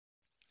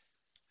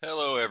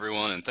Hello,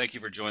 everyone, and thank you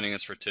for joining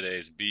us for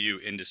today's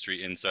BU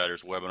Industry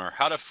Insiders webinar,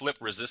 How to Flip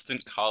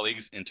Resistant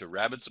Colleagues into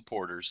Rabid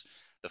Supporters,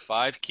 the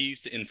 5 Keys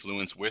to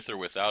Influence with or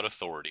Without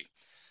Authority.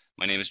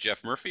 My name is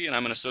Jeff Murphy, and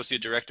I'm an Associate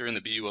Director in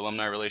the BU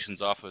Alumni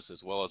Relations Office,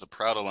 as well as a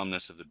proud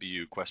alumnus of the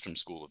BU Questrom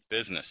School of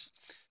Business.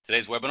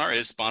 Today's webinar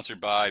is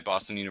sponsored by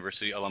Boston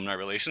University Alumni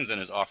Relations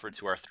and is offered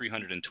to our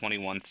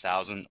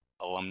 321,000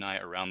 alumni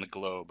around the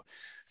globe.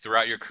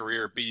 Throughout your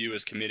career, BU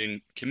is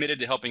committed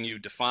to helping you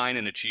define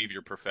and achieve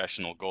your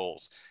professional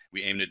goals.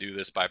 We aim to do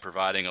this by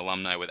providing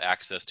alumni with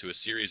access to a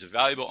series of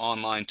valuable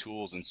online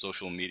tools and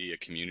social media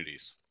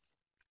communities.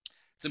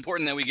 It's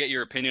important that we get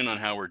your opinion on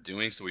how we're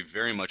doing, so we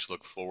very much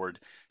look forward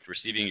to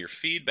receiving your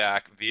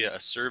feedback via a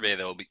survey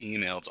that will be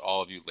emailed to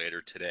all of you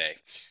later today.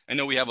 I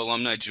know we have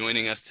alumni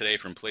joining us today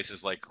from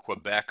places like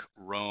Quebec,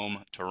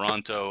 Rome,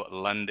 Toronto,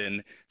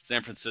 London,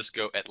 San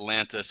Francisco,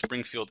 Atlanta,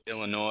 Springfield,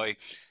 Illinois,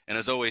 and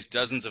as always,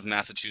 dozens of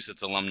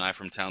Massachusetts alumni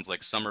from towns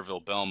like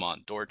Somerville,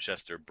 Belmont,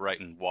 Dorchester,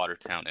 Brighton,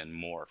 Watertown, and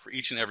more. For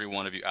each and every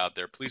one of you out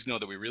there, please know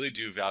that we really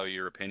do value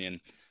your opinion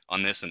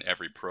on this and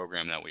every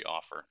program that we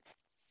offer.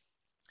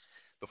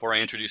 Before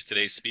I introduce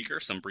today's speaker,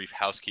 some brief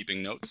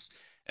housekeeping notes.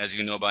 As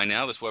you know by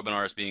now, this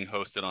webinar is being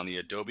hosted on the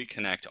Adobe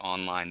Connect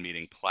online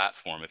meeting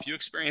platform. If you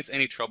experience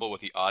any trouble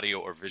with the audio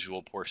or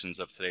visual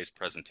portions of today's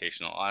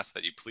presentation, I'll ask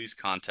that you please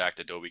contact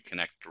Adobe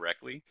Connect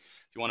directly.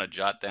 If you want to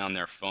jot down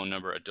their phone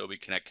number, Adobe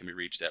Connect can be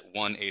reached at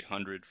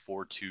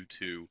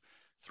 1-800-422-3623.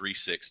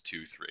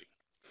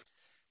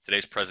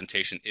 Today's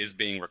presentation is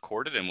being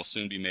recorded and will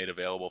soon be made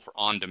available for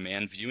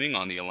on-demand viewing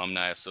on the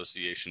Alumni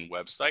Association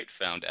website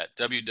found at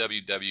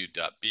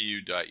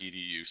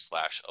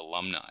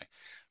www.bu.edu/alumni.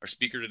 Our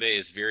speaker today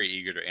is very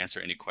eager to answer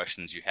any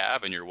questions you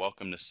have, and you're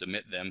welcome to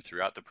submit them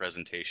throughout the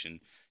presentation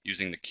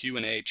using the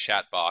Q&A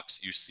chat box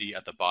you see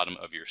at the bottom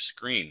of your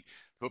screen.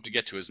 We hope to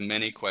get to as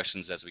many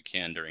questions as we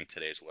can during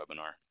today's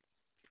webinar.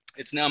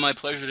 It's now my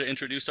pleasure to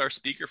introduce our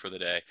speaker for the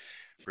day.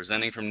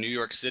 Presenting from New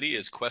York City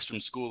is Questrom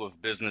School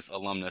of Business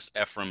alumnus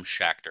Ephraim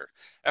Schachter.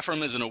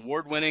 Ephraim is an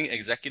award-winning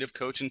executive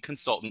coach and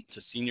consultant to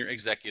senior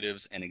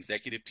executives and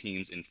executive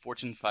teams in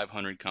Fortune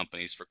 500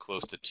 companies for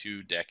close to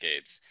 2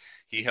 decades.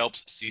 He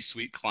helps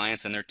C-suite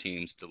clients and their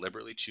teams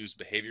deliberately choose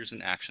behaviors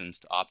and actions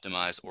to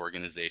optimize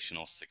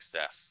organizational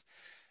success.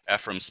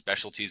 Ephraim's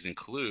specialties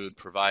include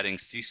providing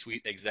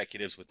C-suite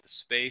executives with the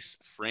space,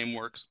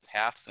 frameworks,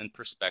 paths, and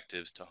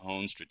perspectives to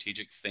hone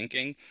strategic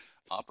thinking,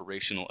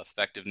 operational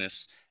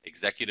effectiveness,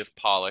 executive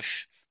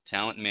polish,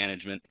 talent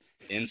management,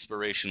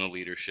 inspirational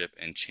leadership,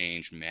 and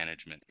change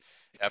management.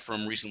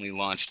 Ephraim recently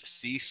launched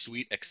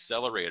CSuite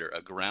Accelerator,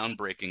 a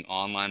groundbreaking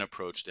online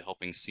approach to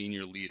helping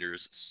senior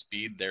leaders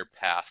speed their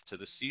path to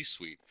the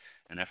C-suite.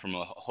 And Ephraim,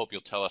 I hope you'll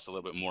tell us a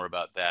little bit more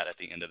about that at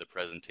the end of the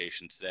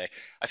presentation today.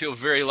 I feel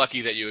very lucky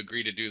that you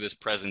agreed to do this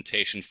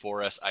presentation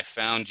for us. I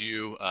found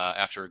you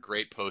after a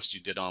great post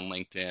you did on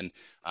LinkedIn.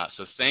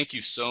 So thank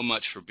you so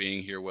much for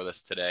being here with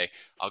us today.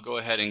 I'll go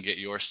ahead and get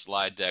your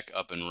slide deck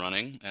up and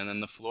running, and then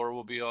the floor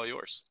will be all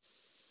yours.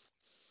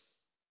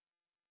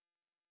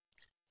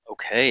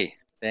 Okay,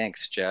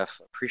 thanks,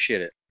 Jeff. Appreciate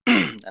it.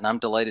 And I'm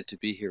delighted to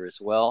be here as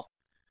well.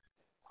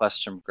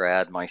 Questrom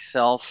grad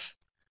myself,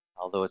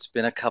 although it's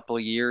been a couple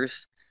of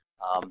years.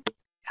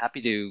 Happy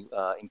to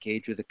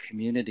engage with the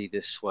community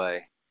this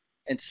way.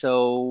 And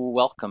so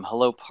welcome.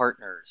 Hello,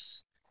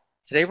 partners.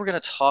 Today we're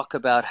going to talk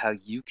about how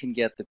you can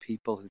get the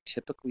people who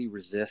typically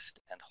resist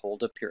and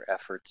hold up your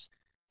efforts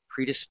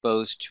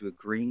predisposed to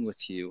agreeing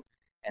with you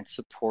and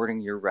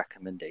supporting your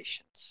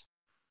recommendations.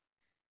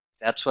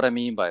 That's what I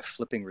mean by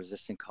flipping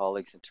resistant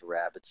colleagues into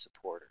rabid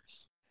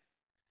supporters.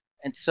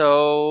 And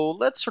so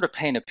let's sort of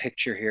paint a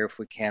picture here if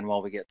we can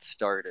while we get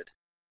started.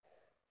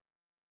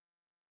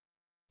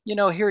 You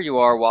know, here you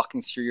are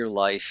walking through your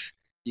life.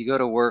 You go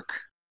to work.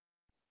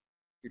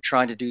 You're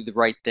trying to do the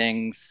right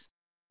things.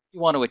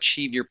 You want to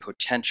achieve your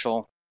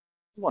potential.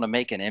 You want to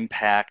make an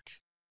impact.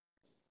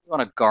 You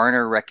want to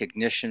garner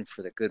recognition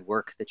for the good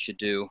work that you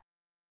do.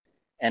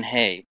 And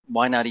hey,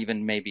 why not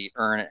even maybe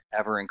earn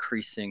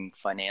ever-increasing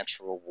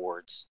financial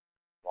rewards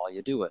while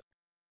you do it?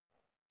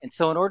 And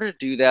so in order to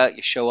do that,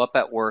 you show up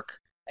at work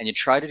and you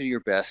try to do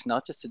your best,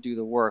 not just to do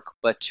the work,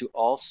 but to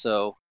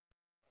also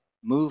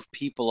move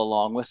people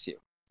along with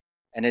you.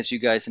 And as you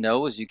guys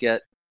know, as you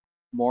get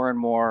more and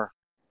more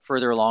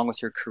further along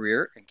with your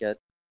career and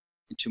get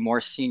into more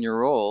senior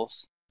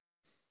roles,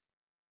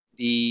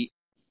 the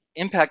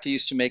impact you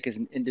used to make as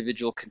an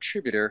individual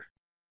contributor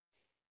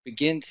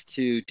begins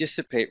to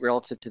dissipate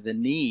relative to the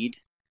need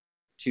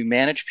to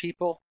manage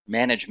people,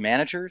 manage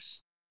managers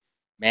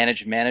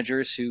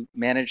who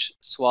manage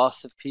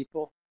swaths of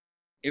people.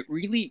 It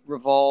really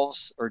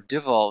revolves or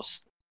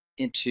devolves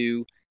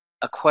into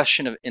a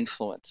question of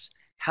influence.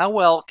 How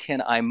well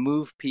can I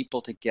move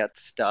people to get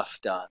stuff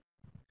done?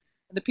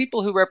 And the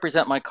people who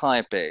represent my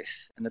client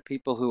base and the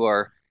people who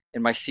are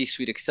in my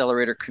C-suite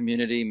Accelerator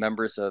community,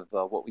 members of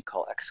what we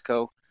call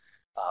EXCO,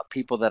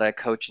 people that I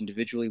coach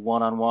individually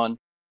one-on-one,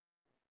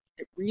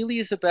 it really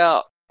is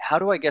about how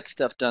do I get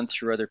stuff done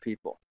through other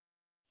people?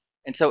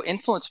 And so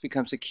influence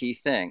becomes a key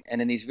thing.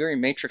 And in these very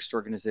matrixed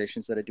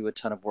organizations that I do a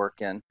ton of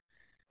work in,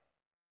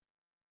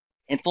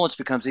 influence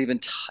becomes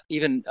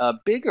even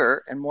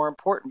bigger and more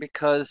important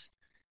because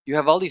you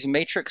have all these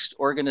matrixed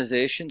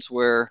organizations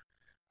where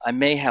I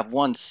may have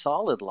one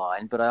solid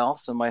line, but I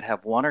also might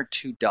have one or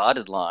two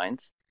dotted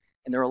lines.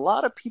 And there are a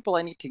lot of people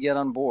I need to get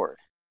on board.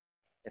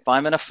 If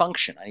I'm in a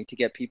function, I need to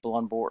get people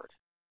on board.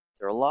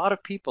 There are a lot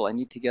of people I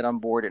need to get on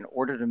board in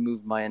order to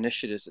move my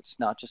initiatives. It's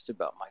not just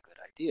about my good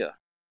idea.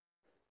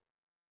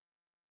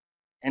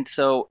 And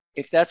so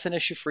if that's an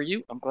issue for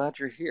you, I'm glad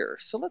you're here.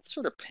 So let's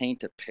sort of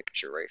paint a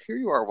picture, right? Here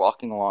you are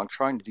walking along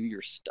trying to do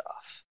your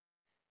stuff.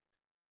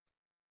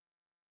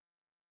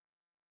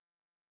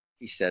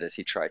 He said as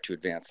he tried to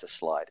advance the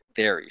slide.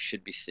 There, you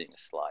should be seeing a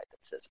slide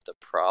that says the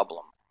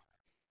problem.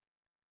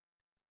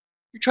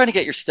 You're trying to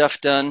get your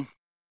stuff done.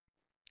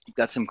 You've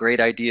got some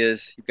great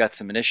ideas. You've got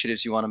some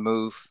initiatives you want to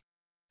move.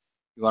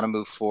 You want to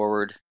move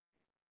forward.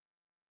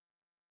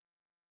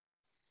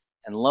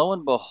 And lo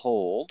and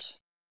behold,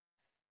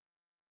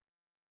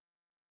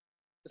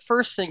 the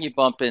first thing you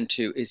bump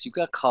into is you've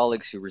got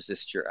colleagues who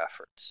resist your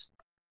efforts.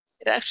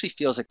 It actually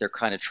feels like they're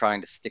kind of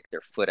trying to stick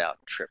their foot out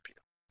and trip you.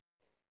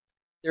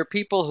 There are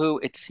people who,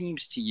 it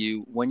seems to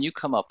you, when you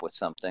come up with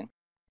something,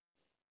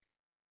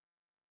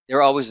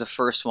 they're always the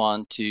first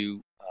one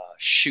to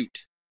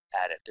shoot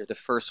at it. They're the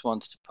first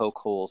ones to poke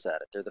holes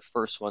at it. They're the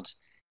first ones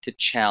to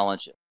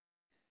challenge it.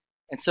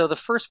 And so the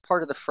first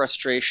part of the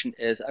frustration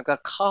is I've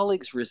got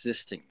colleagues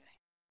resisting me.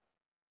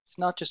 It's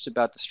not just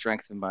about the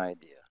strength of my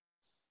idea.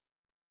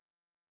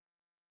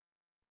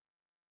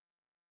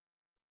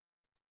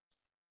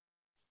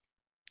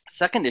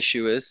 Second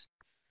issue is,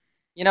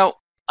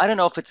 I don't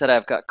know if it's that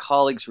I've got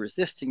colleagues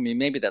resisting me.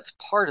 Maybe that's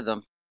part of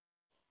them.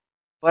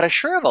 But I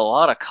sure have a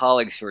lot of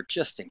colleagues who are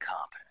just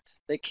incompetent.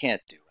 They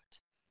can't do it.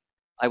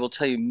 I will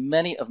tell you,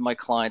 many of my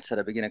clients that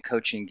I begin a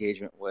coaching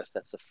engagement with,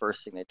 that's the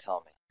first thing they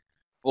tell me.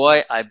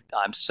 Boy,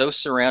 I'm so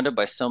surrounded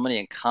by so many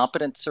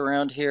incompetents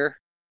around here.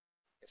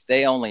 If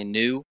they only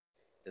knew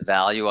the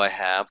value I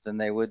have, then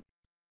they would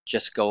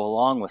just go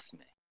along with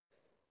me.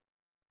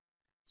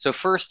 So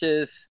first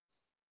is,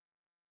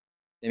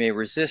 they may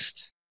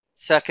resist.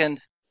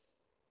 Second,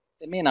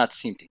 they may not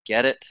seem to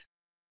get it.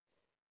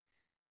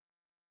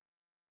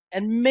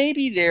 And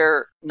maybe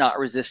they're not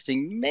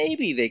resisting.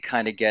 Maybe they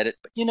kind of get it.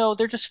 But,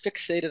 they're just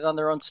fixated on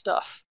their own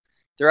stuff.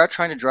 They're out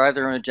trying to drive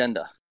their own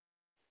agenda.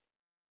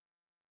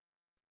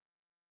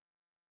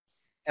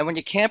 And when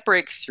you can't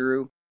break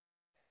through,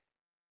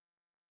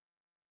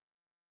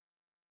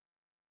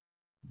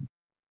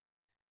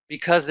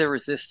 because they're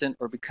resistant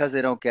or because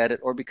they don't get it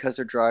or because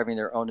they're driving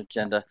their own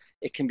agenda,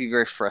 it can be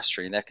very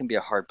frustrating. That can be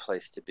a hard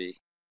place to be.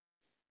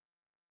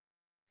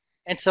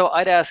 And so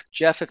I'd ask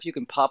Jeff if you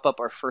can pop up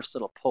our first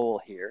little poll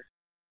here.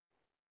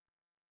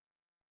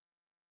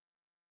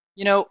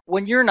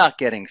 When you're not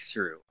getting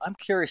through, I'm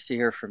curious to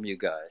hear from you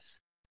guys.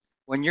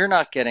 When you're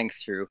not getting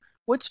through,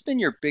 what's been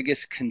your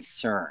biggest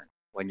concern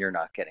when you're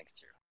not getting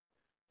through?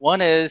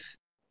 One is,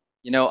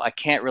 I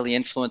can't really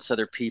influence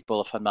other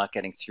people if I'm not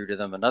getting through to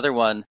them. Another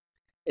one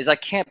is I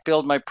can't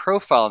build my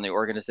profile in the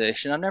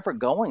organization. I'm never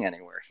going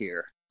anywhere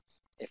here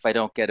if I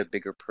don't get a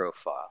bigger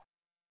profile.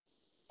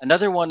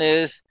 Another one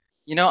is,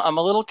 I'm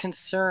a little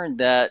concerned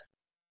that,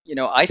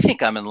 I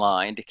think I'm in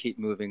line to keep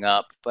moving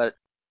up, but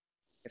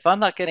if I'm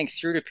not getting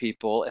through to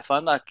people, if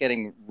I'm not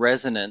getting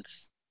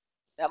resonance,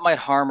 that might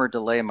harm or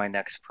delay my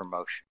next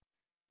promotion.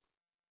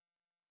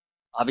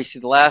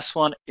 Obviously, the last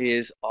one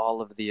is all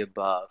of the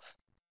above.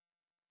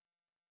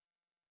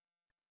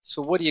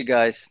 So what do you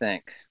guys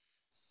think?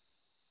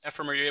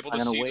 Ephraim, are you able to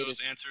see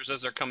those answers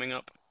as they're coming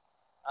up?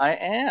 I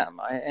am.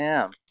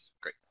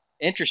 Great.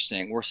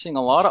 Interesting. We're seeing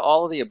a lot of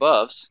all of the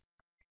aboves.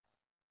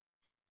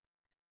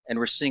 And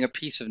we're seeing a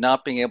piece of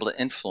not being able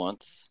to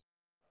influence.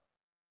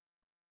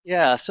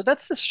 Yeah, so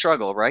that's the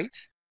struggle, right?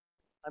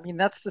 I mean,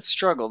 that's the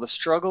struggle. The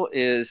struggle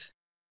is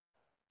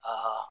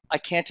I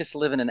can't just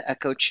live in an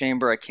echo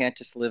chamber. I can't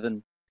just live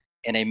in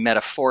a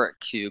metaphoric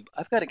cube.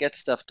 I've got to get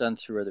stuff done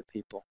through other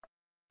people.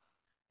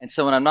 And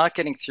so when I'm not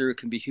getting through, it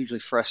can be hugely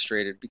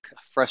frustrating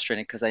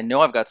because I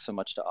know I've got so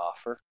much to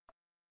offer,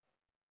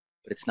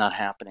 but it's not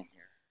happening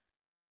here.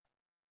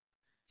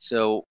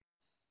 So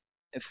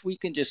if we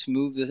can just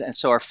move this, and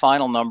so our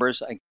final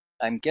numbers,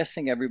 I'm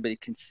guessing everybody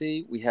can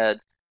see, we had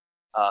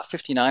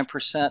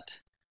 59%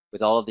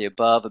 with all of the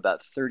above,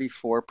 about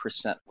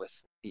 34%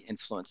 with the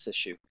influence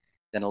issue,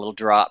 then a little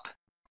drop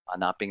on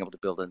not being able to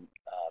build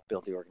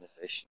the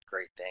organization.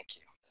 Great, thank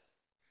you.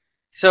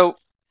 So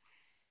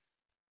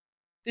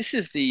this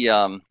is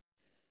the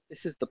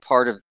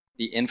part of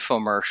the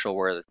infomercial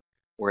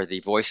where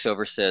the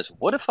voiceover says,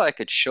 "What if I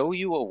could show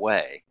you a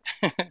way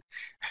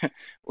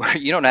where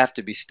you don't have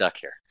to be stuck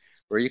here,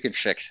 where you can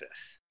fix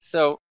this?"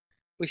 So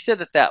we said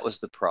that was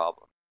the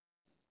problem.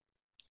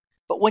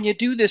 But when you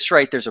do this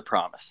right, there's a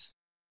promise.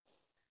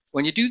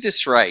 When you do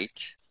this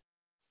right,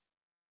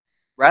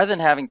 rather than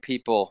having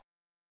people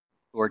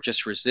who are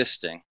just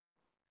resisting,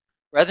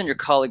 rather than your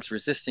colleagues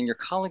resisting, your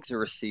colleagues are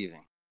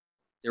receiving.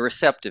 They're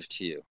receptive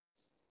to you.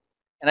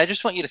 And I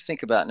just want you to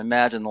think about and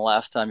imagine the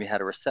last time you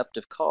had a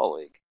receptive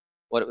colleague,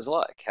 what it was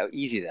like, how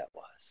easy that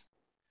was.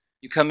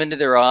 You come into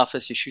their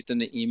office, you shoot them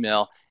the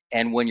email,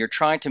 and when you're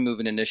trying to move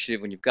an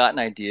initiative, when you've got an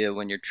idea,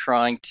 when you're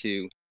trying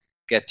to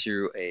get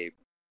through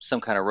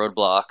some kind of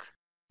roadblock,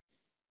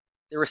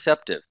 they're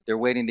receptive. They're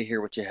waiting to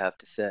hear what you have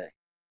to say.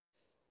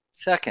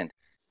 Second,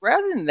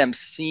 rather than them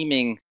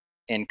seeming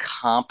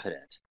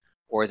incompetent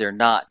or they're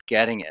not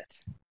getting it,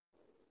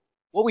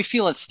 what we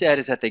feel instead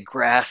is that they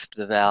grasp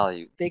the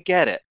value. They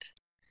get it.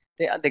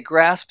 They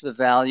grasp the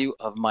value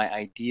of my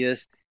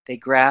ideas. They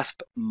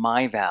grasp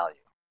my value.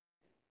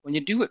 When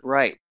you do it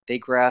right, they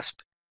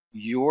grasp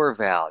your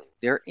value.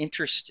 They're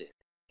interested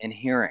in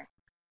hearing.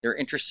 They're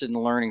interested in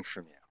learning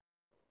from you.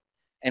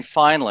 And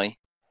finally,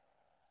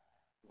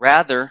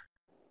 rather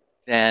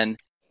than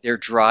they're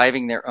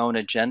driving their own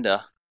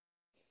agenda,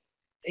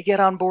 they get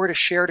on board a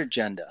shared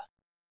agenda.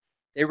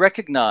 They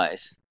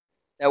recognize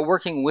that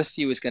working with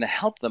you is going to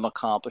help them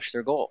accomplish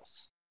their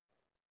goals.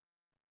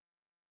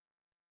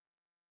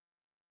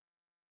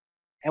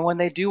 And when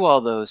they do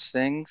all those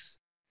things,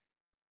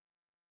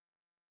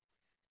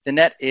 the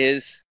net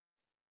is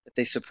that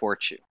they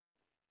support you.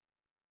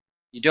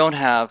 You don't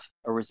have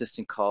a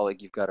resistant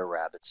colleague, you've got a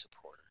rabid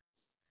supporter.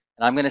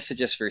 And I'm going to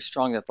suggest very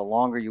strongly that the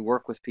longer you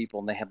work with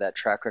people and they have that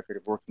track record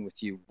of working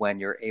with you, when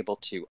you're able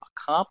to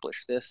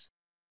accomplish this,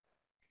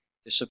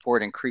 the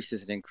support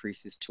increases and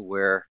increases to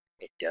where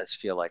it does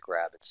feel like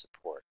rabid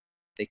support.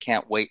 They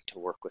can't wait to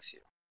work with you.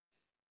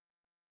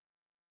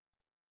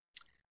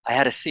 I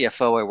had a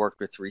CFO I worked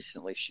with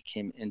recently. She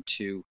came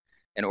into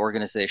an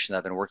organization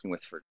I've been working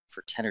with for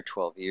 10 or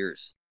 12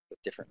 years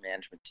with different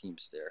management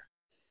teams there.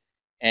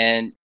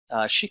 And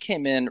she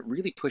came in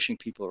really pushing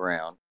people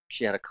around.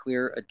 She had a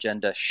clear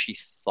agenda, she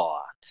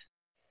thought.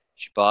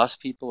 She bossed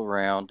people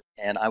around,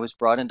 and I was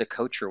brought in to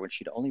coach her when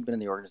she'd only been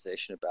in the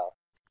organization about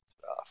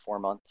 4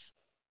 months.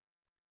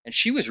 And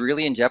she was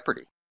really in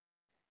jeopardy.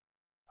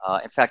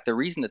 In fact, the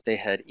reason that they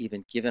had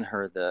even given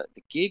her the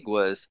gig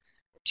was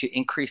to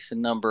increase the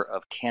number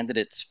of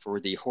candidates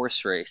for the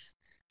horse race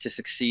to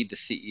succeed the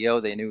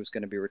CEO they knew was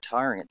going to be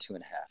retiring in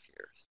 2.5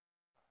 years.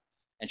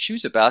 And she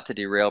was about to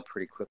derail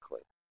pretty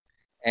quickly.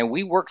 And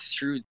we worked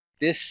through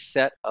this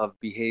set of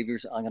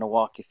behaviors I'm going to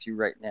walk you through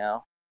right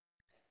now.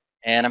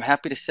 And I'm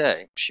happy to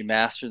say she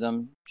mastered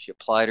them, she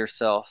applied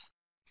herself,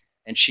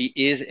 and she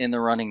is in the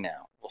running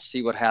now. We'll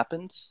see what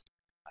happens.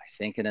 I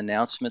think an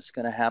announcement's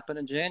going to happen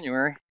in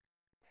January.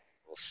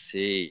 We'll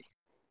see.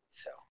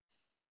 So,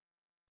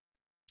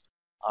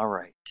 all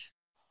right.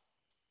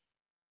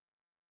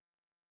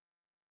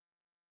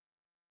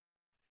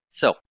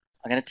 So,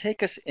 I'm going to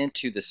take us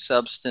into the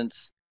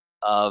substance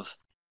of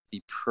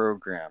the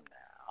program now.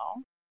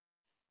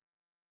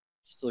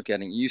 Still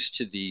getting used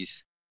to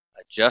these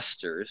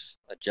adjusters,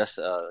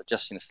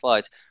 adjusting the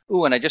slides.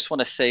 Ooh, and I just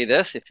want to say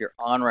this, if you're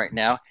on right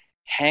now,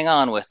 hang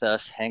on with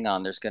us, hang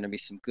on. There's going to be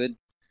some good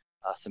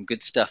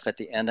stuff at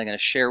the end I'm going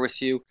to share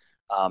with you.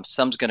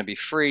 Some's going to be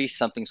free,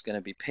 something's going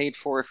to be paid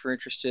for if you're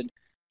interested,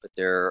 but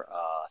there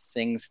are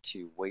things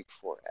to wait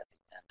for at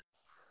the end of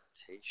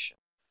the presentation.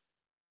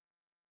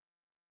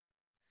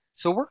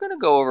 So we're going to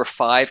go over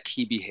 5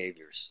 key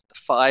behaviors, the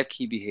 5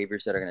 key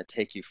behaviors that are going to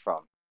take you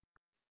from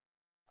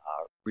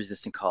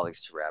resistant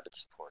colleagues to rabid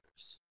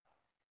supporters.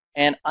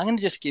 And I'm going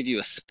to just give you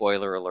a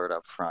spoiler alert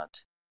up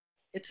front.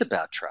 It's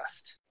about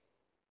trust.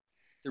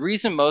 The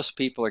reason most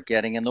people are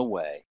getting in the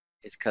way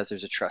is because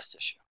there's a trust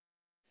issue.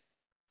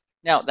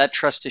 Now, that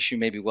trust issue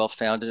may be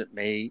well-founded. It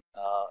may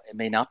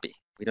not be.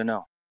 We don't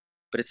know.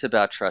 But it's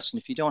about trust.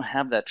 And if you don't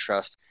have that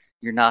trust,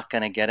 you're not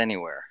going to get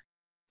anywhere.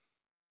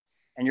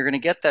 And you're going to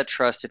get that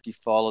trust if you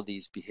follow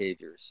these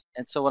behaviors.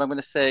 And so what I'm going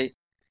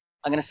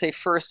to say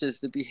first is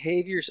the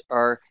behaviors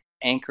are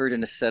anchored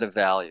in a set of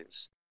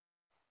values.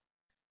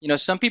 You know,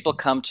 some people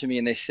come to me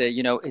and they say,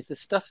 you know, is the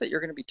stuff that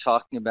you're going to be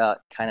talking about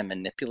kind of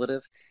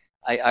manipulative?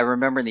 I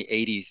remember in the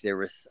 80s, there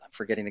was, I'm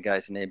forgetting the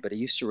guy's name, but he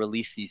used to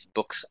release these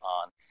books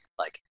on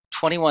like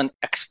 21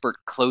 expert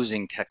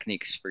closing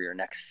techniques for your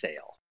next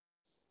sale.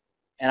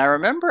 And I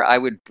remember I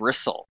would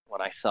bristle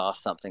when I saw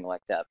something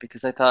like that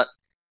because I thought,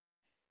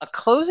 a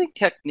closing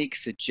technique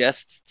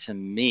suggests to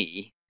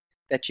me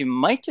that you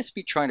might just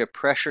be trying to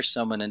pressure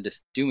someone into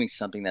doing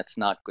something that's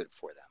not good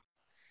for them.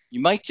 You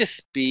might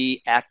just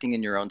be acting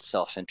in your own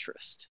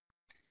self-interest.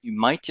 You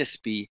might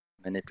just be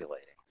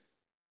manipulating.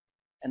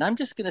 And I'm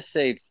just going to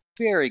say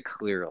very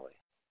clearly,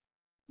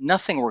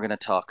 nothing we're going to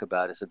talk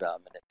about is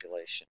about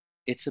manipulation.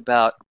 It's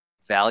about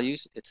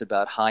values, it's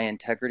about high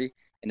integrity,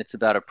 and it's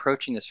about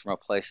approaching this from a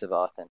place of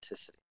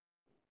authenticity.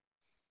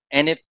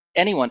 And if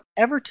anyone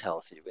ever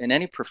tells you in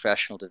any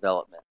professional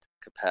development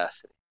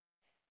capacity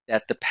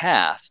that the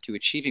path to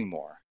achieving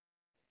more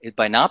is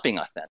by not being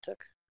authentic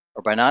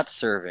or by not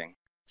serving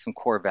some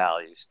core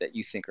values that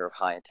you think are of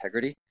high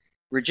integrity,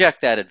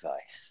 reject that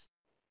advice.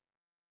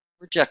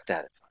 Reject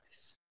that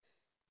advice.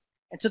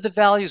 And so the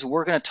values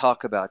we're going to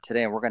talk about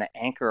today and we're going to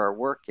anchor our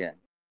work in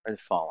are the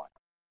following: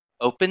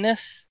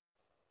 openness,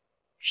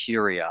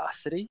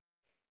 curiosity,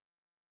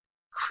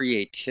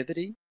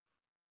 creativity,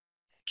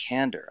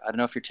 candor. I don't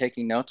know if you're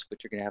taking notes,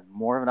 but you're going to have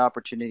more of an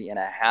opportunity in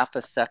a half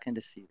a second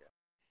to see them.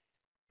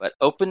 But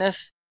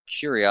openness,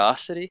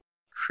 curiosity,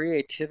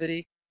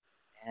 creativity,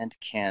 and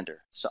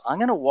candor. So I'm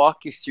going to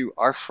walk you through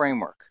our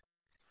framework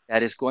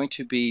that is going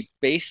to be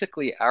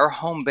basically our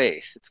home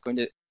base. It's going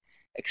to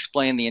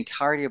explain the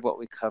entirety of what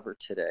we covered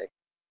today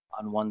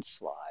on one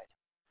slide.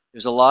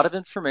 There's a lot of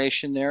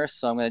information there,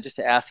 so I'm going to just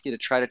ask you to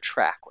try to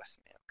track with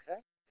me, okay?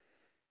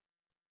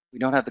 We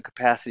don't have the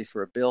capacity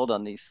for a build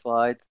on these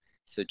slides,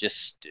 so just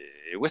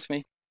stay with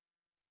me.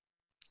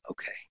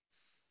 Okay.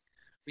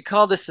 We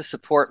call this the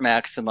support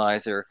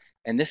maximizer,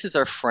 and this is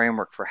our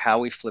framework for how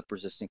we flip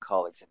resistant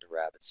colleagues into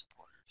Rabid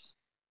supporters.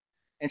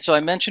 And so I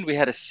mentioned we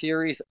had a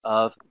series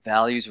of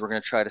values we're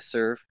going to try to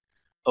serve: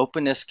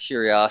 openness,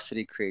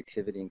 curiosity,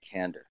 creativity, and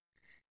candor.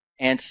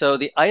 And so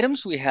the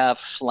items we have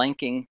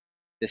flanking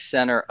the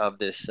center of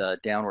this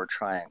downward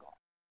triangle,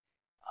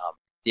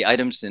 the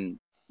items in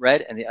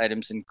red and the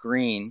items in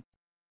green,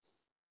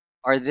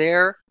 are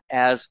there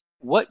as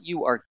what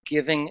you are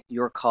giving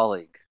your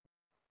colleague.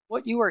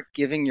 What you are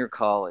giving your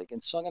colleague.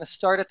 And so I'm going to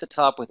start at the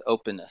top with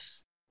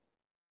openness.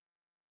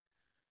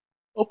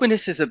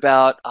 Openness is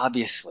about,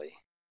 obviously,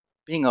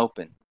 being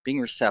open,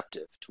 being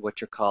receptive to what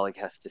your colleague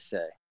has to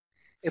say.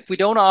 If we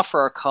don't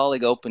offer our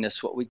colleague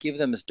openness, what we give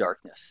them is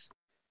darkness.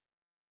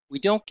 We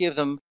don't give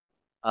them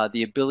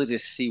the ability to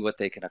see what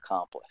they can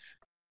accomplish.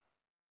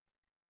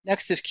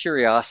 Next is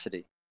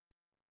curiosity.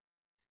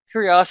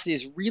 Curiosity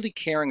is really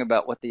caring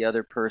about what the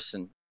other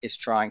person is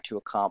trying to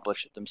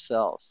accomplish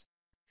themselves.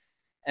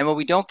 And when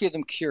we don't give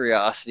them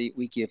curiosity,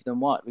 we give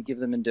them what? We give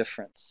them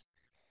indifference.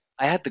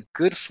 I had the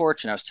good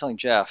fortune, I was telling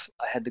Jeff,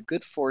 I had the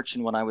good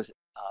fortune when I was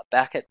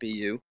back at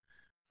BU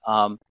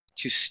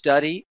to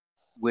study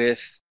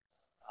with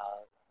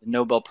the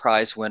Nobel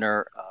Prize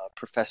winner,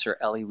 Professor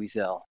Elie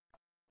Wiesel,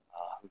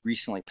 who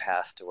recently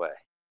passed away.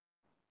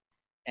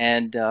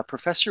 And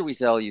Professor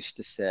Wiesel used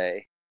to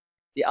say,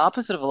 the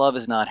opposite of love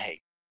is not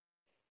hate.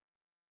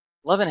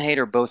 Love and hate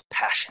are both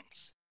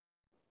passions.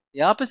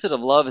 The opposite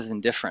of love is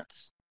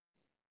indifference.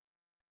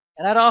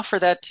 And I'd offer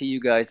that to you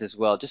guys as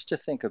well, just to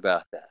think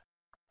about that.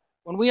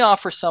 When we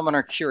offer someone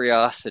our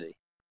curiosity,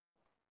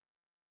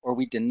 or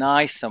we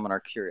deny someone our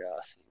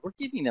curiosity, we're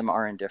giving them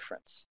our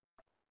indifference.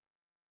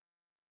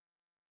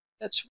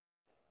 That's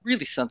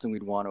really something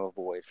we'd want to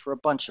avoid for a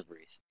bunch of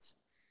reasons.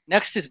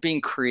 Next is being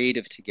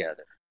creative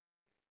together.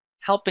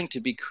 Helping to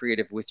be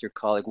creative with your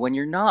colleague. When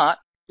you're not,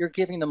 you're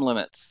giving them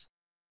limits.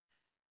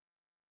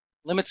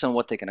 Limits on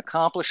what they can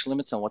accomplish,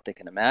 limits on what they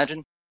can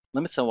imagine,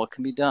 limits on what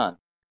can be done.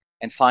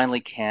 And finally,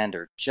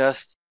 candor,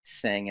 just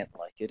saying it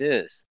like it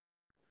is.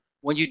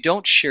 When you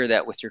don't share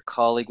that with your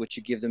colleague, what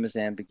you give them is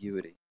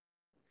ambiguity.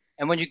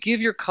 And when you give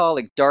your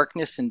colleague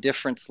darkness,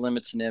 indifference,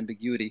 limits, and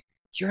ambiguity,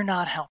 you're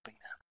not helping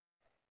them.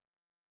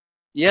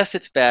 Yes,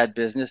 it's bad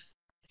business.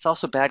 It's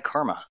also bad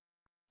karma.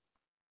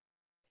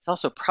 It's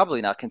also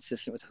probably not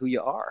consistent with who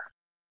you are.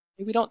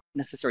 We don't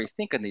necessarily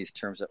think in these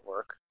terms at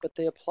work, but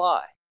they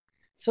apply.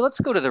 So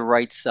let's go to the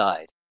right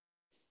side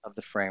of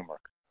the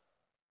framework.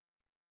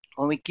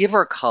 When we give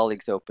our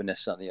colleagues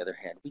openness, on the other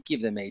hand, we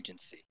give them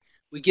agency.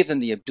 We give them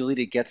the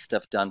ability to get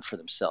stuff done for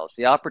themselves,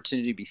 the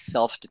opportunity to be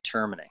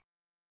self-determining.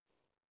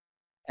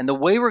 And the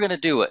way we're going to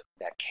do it,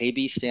 that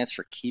KB stands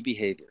for key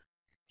behavior.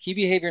 Key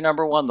behavior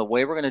number one, the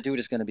way we're going to do it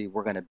is going to be,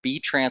 we're going to be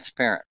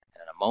transparent.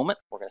 And in a moment,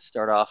 we're going to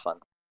start off on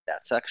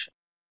that section.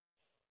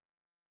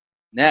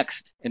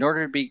 Next, in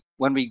order to be,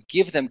 when we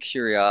give them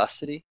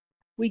curiosity,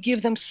 we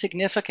give them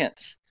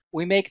significance.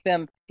 We make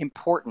them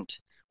important.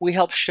 We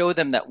help show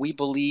them that we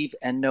believe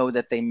and know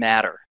that they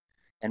matter.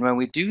 And when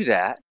we do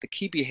that, the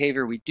key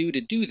behavior we do to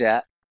do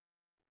that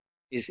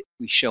is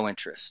we show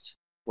interest.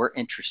 We're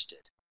interested.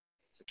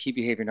 So key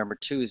behavior number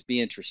two is be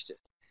interested.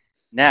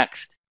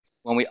 Next,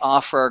 when we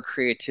offer our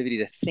creativity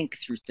to think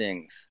through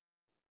things,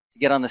 to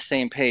get on the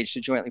same page,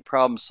 to jointly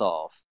problem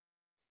solve,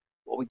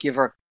 what we give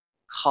our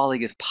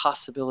colleague is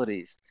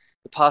possibilities.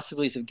 The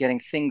possibilities of getting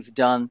things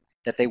done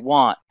that they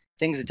want,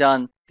 things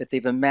done that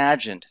they've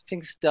imagined,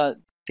 things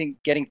done,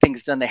 getting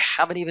things done they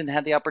haven't even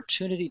had the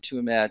opportunity to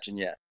imagine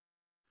yet.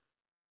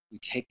 We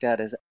take that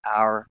as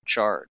our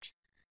charge.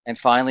 And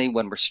finally,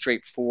 when we're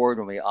straightforward,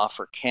 when we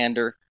offer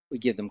candor, we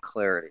give them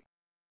clarity.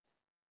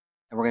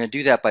 And we're going to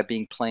do that by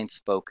being plain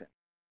spoken.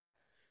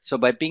 So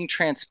by being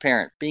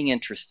transparent, being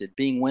interested,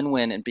 being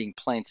win-win, and being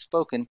plain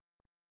spoken,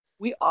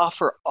 we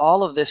offer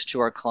all of this to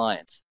our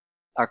clients.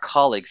 Our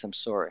colleagues,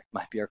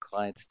 might be our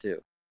clients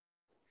too.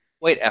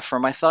 Wait,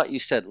 Ephraim, I thought you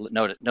said,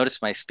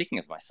 notice my speaking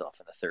of myself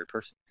in the third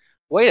person.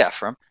 Wait,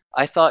 Ephraim,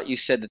 I thought you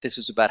said that this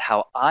was about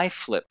how I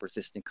flip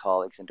resistant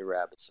colleagues into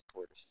Rabid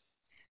supporters.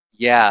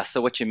 Yeah,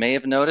 so what you may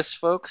have noticed,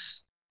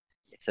 folks,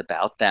 it's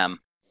about them.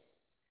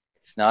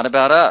 It's not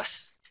about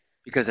us.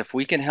 Because if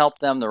we can help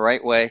them the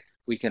right way,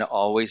 we can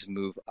always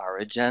move our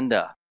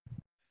agenda.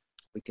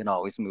 We can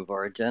always move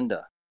our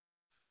agenda.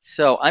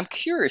 So I'm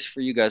curious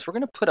for you guys. We're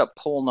going to put up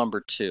poll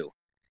number 2.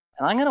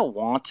 And I'm going to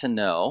want to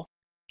know,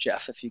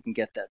 Jeff, if you can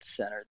get that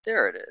centered.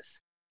 There it is.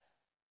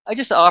 I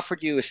just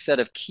offered you a set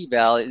of key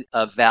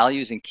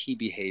values and key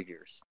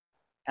behaviors.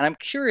 And I'm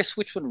curious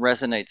which one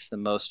resonates the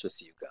most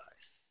with you guys.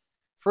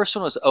 First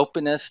one was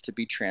openness, to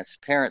be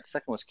transparent.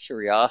 Second was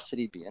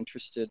curiosity, be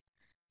interested.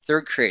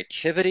 Third,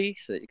 creativity,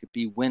 so that you could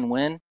be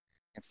win-win.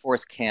 And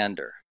fourth,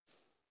 candor.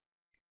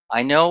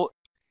 I know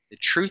the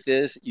truth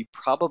is you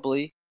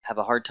probably have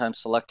a hard time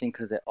selecting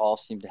because they all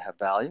seem to have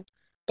value,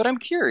 but I'm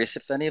curious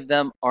if any of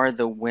them are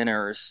the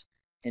winners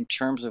in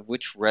terms of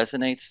which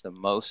resonates the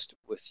most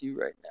with you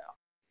right now.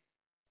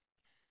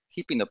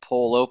 Keeping the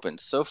poll open.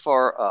 So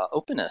far,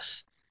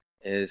 openness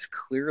is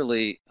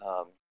clearly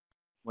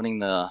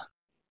winning our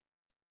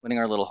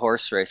little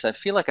horse race. I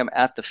feel like I'm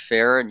at the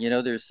fair, and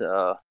there's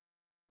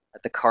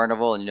at the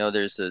carnival, and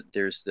there's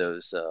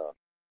those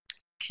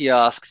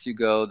kiosks you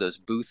go, those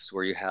booths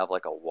where you have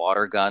like a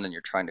water gun and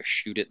you're trying to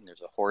shoot it, and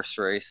there's a horse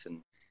race,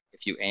 and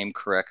if you aim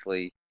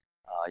correctly,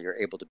 you're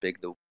able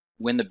to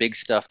win the big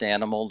stuffed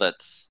animal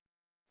that's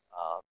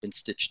been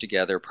stitched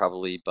together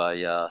probably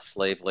by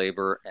slave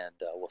labor and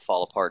will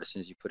fall apart as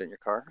soon as you put it in your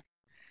car.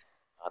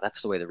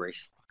 That's the way the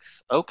race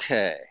looks.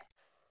 Okay,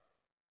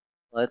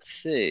 let's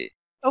see.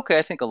 Okay,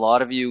 I think a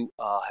lot of you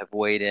have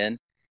weighed in,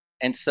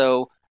 and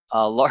so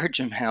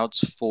large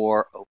amounts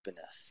for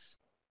openness,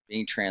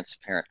 being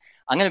transparent.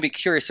 I'm going to be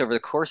curious over the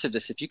course of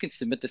this, if you can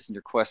submit this in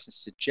your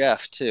questions to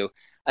Jeff too.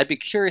 I'd be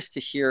curious to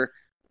hear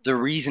the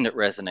reason it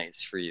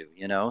resonates for you,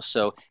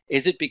 So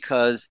is it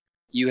because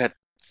you have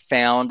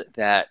found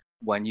that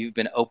when you've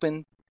been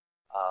open,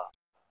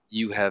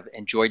 you have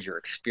enjoyed your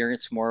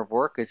experience more of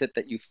work? Is it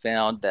that you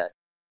found that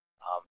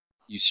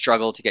you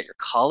struggle to get your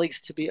colleagues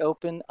to be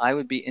open? I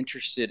would be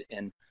interested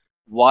in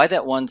why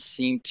that one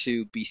seemed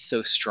to be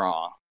so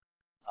strong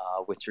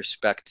with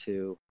respect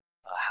to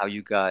how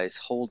you guys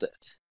hold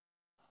it.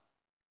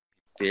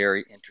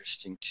 Very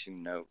interesting to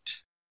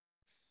note.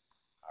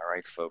 All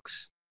right,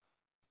 folks.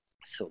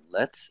 So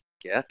let's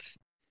get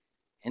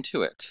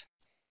into it.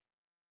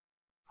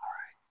 All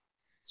right.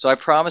 So I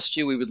promised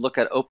you we would look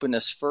at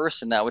openness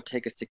first, and that would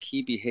take us to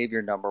key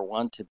behavior number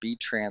 1, to be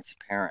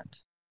transparent.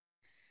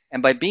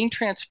 And by being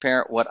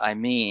transparent, what I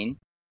mean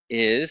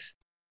is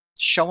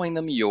showing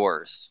them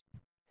yours,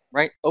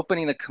 right?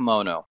 Opening the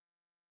kimono.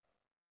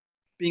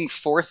 Being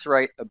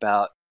forthright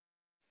about,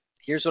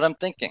 here's what I'm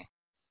thinking.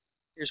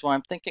 Here's why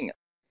I'm thinking it.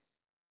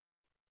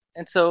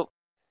 And so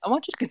I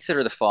want you to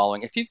consider the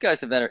following. If you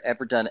guys have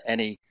ever done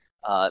any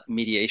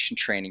mediation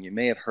training, you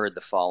may have heard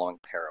the following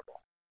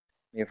parable.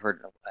 You may have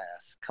heard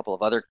a couple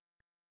of other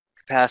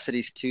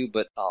capacities too,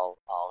 but I'll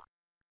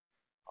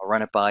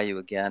run it by you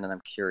again, and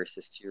I'm curious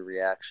as to your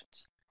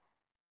reactions.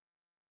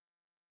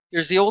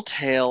 There's the old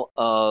tale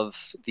of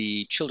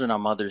the children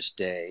on Mother's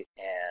Day,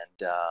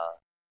 and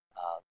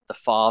the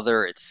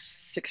father, it's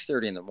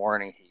 6:30 in the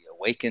morning, he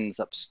awakens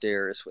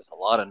upstairs with a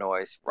lot of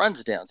noise,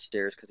 runs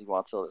downstairs because he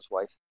wants to let his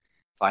wife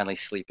finally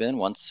sleep in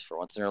for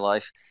once in her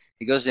life.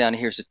 He goes down and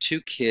hears the two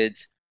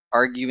kids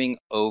arguing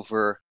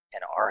over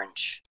an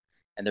orange,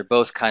 and they're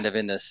both kind of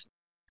in this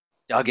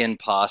dug-in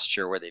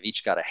posture where they've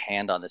each got a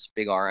hand on this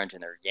big orange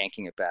and they're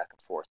yanking it back and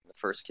forth. And the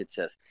first kid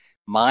says,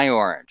 "My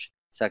orange."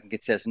 Second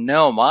kid says,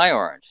 "No, my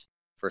orange."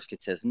 First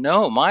kid says,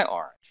 "No, my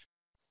orange."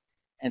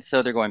 And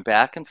so they're going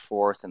back and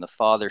forth, and the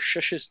father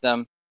shushes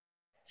them,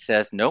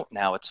 says, "Nope,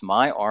 now it's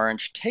my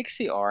orange," takes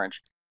the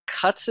orange,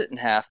 cuts it in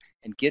half,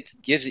 and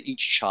gives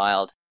each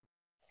child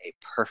a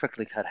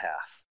perfectly cut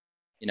half.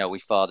 We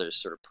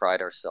fathers sort of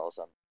pride ourselves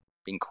on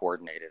being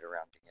coordinated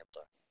around being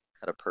able to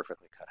cut a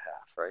perfectly cut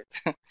half,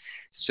 right?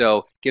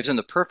 So gives them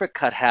the perfect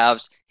cut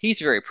halves.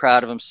 He's very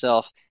proud of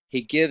himself.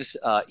 He gives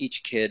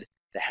each kid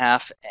the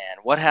half,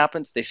 and what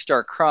happens? They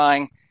start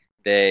crying,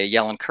 they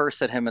yell and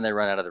curse at him, and they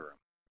run out of the room.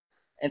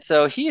 And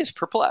so he is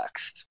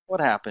perplexed. What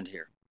happened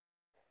here?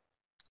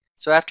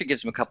 So after he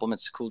gives him a couple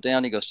minutes to cool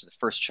down, he goes to the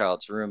first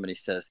child's room and he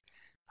says,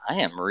 "I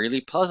am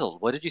really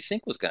puzzled. What did you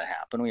think was going to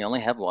happen? We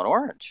only have one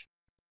orange."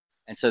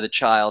 And so the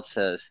child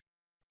says,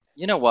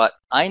 "You know what?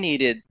 I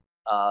needed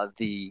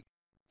the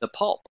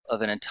pulp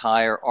of an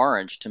entire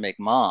orange to make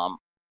Mom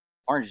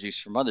orange juice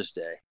for Mother's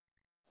Day.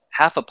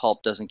 Half a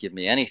pulp doesn't give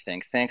me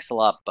anything. Thanks a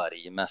lot, buddy.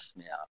 You messed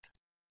me up."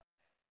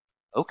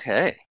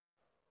 Okay.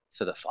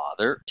 So the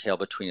father, tail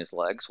between his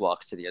legs,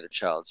 walks to the other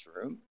child's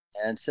room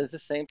and says the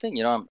same thing.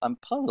 I'm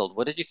puzzled.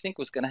 What did you think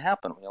was going to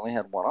happen? We only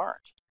had one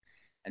orange."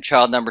 And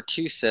child number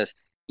 2 says,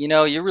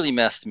 "You really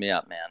messed me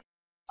up, man.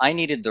 I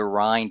needed the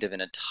rind of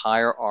an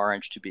entire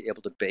orange to be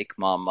able to bake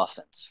Mom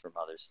muffins for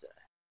Mother's Day.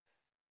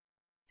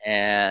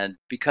 And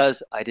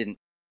because I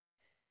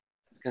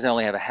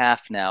only have a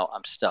half now,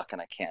 I'm stuck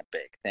and I can't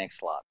bake.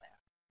 Thanks a lot, man."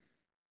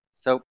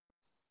 So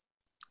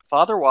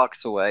father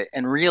walks away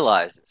and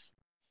realizes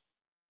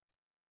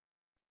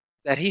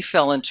that he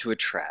fell into a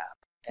trap.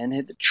 And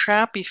the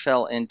trap he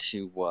fell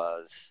into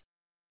was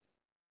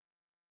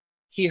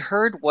he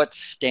heard what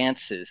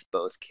stances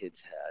both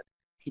kids had.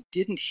 He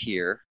didn't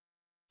hear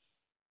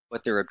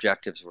what their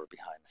objectives were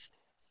behind the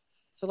stance.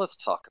 So let's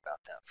talk about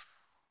that.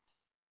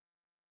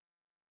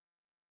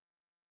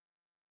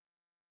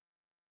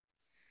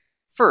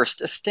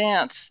 First, a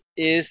stance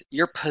is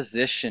your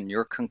position,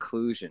 your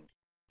conclusion.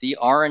 The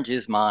orange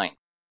is mine.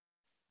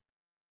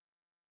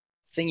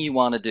 Thing you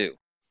want to do.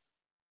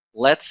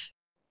 Let's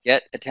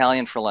get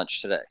Italian for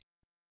lunch today.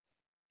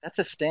 That's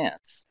a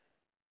stance.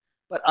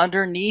 But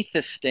underneath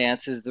the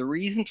stance is the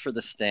reason for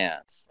the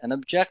stance, an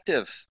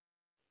objective.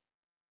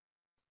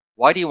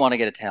 Why do you want to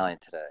get Italian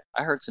today?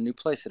 I heard it's a new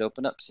place that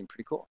opened up. Seemed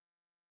pretty cool.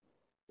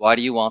 Why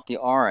do you want the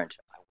orange?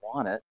 I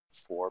want it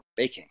for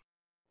baking.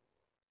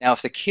 Now,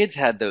 if the kids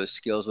had those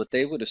skills, what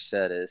they would have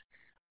said is,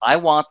 I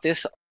want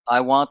this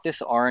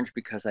orange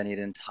because I need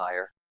an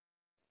entire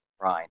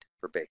rind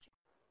for baking.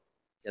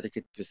 The other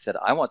kid just said,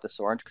 I want this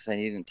orange because I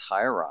need an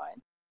entire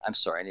rind. I'm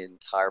sorry, I need an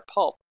entire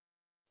pulp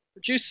for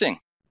juicing.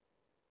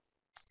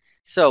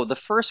 So the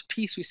first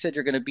piece we said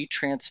you're going to be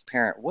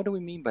transparent. What do we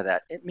mean by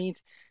that? It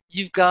means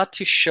you've got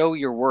to show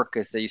your work,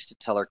 as they used to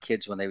tell our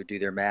kids when they would do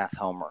their math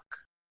homework.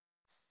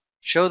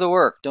 Show the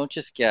work, don't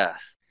just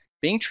guess.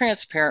 Being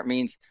transparent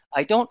means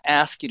I don't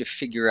ask you to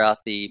figure out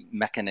the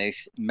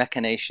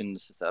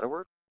machinations, is that a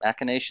word?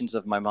 Machinations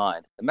of my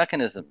mind, the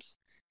mechanisms,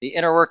 the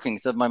inner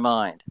workings of my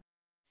mind.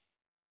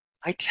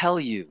 I tell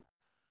you.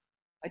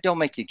 I don't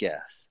make you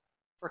guess.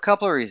 For a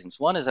couple of reasons.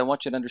 One is I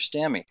want you to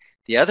understand me.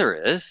 The other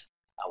is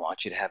I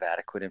want you to have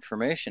adequate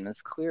information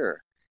that's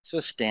clear.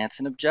 So stance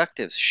and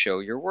objectives, show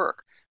your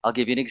work. I'll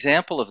give you an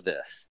example of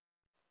this.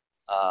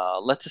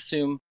 Let's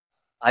assume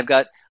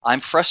I'm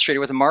frustrated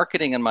with the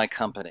marketing in my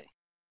company.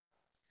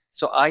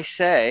 So I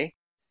say,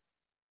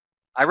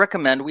 I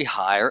recommend we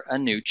hire a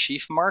new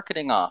chief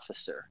marketing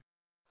officer.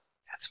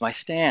 That's my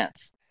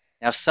stance.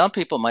 Now, some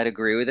people might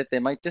agree with it. They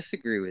might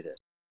disagree with it.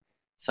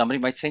 Somebody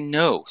might say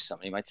no.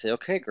 Somebody might say,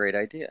 okay, great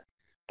idea.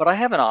 But I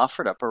haven't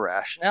offered up a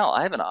rationale.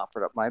 I haven't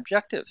offered up my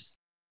objectives.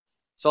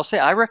 So I'll say,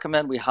 I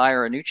recommend we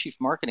hire a new chief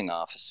marketing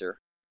officer.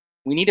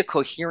 We need a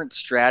coherent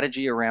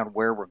strategy around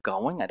where we're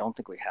going. I don't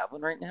think we have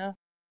one right now.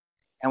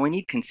 And we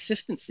need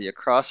consistency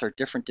across our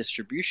different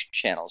distribution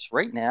channels.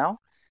 Right now,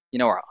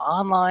 our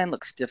online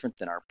looks different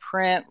than our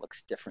print,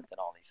 looks different than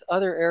all these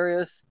other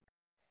areas.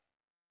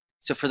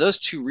 So for those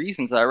two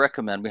reasons, I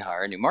recommend we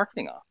hire a new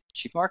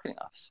chief marketing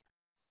officer.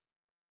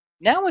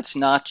 Now it's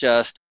not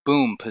just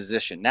boom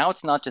position. Now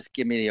it's not just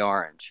give me the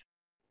orange.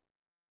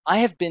 I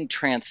have been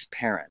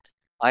transparent.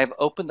 I have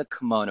opened the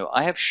kimono.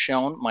 I have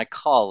shown my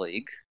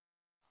colleague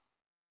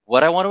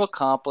what I want to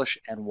accomplish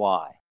and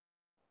why.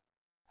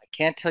 I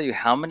can't tell you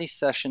how many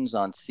sessions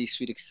on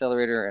CSuite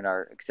Accelerator and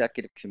our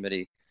executive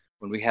committee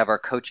when we have our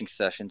coaching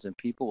sessions and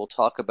people will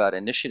talk about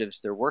initiatives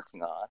they're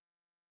working on.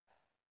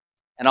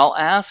 And I'll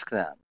ask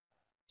them,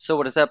 so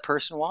what does that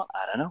person want?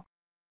 I don't know.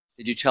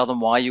 Did you tell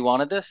them why you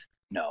wanted this?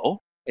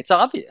 No, it's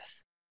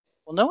obvious.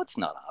 Well, no, it's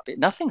not obvious.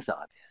 Nothing's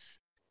obvious.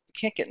 You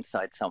can't get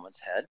inside someone's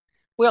head.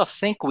 We all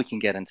think we can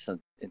get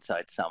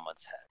inside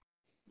someone's head.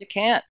 You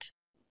can't.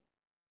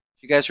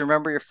 If you guys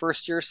remember your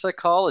first year of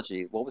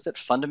psychology, what was it?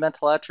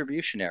 Fundamental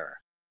attribution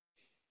error.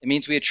 It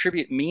means we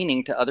attribute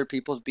meaning to other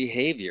people's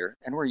behavior,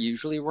 and we're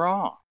usually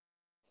wrong,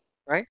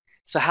 right?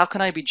 So how can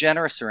I be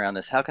generous around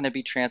this? How can I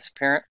be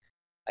transparent?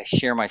 I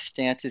share my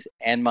stances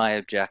and my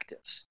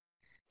objectives.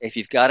 If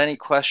you've got any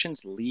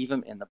questions, leave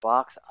them in the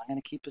box. I'm going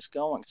to keep us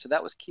going. So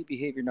that was key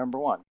behavior number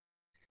one.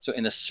 So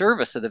in the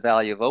service of the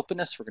value of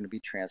openness, we're going to be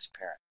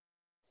transparent.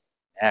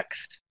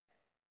 Next,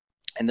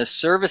 in the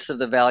service of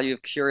the value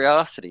of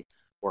curiosity,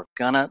 we're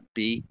going to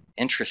be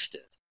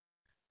interested.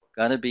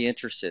 We're going to be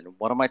interested. And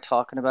what am I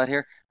talking about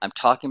here? I'm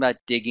talking about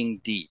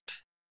digging deep.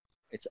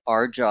 It's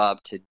our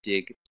job to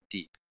dig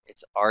deep.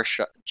 It's our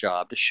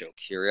job to show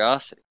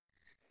curiosity.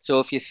 So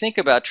if you think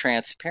about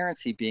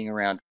transparency being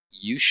around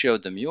you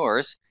showed them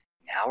yours,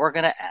 now we're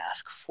going to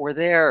ask for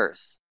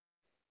theirs.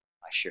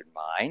 I shared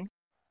mine.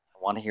 I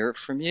want to hear it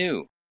from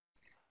you.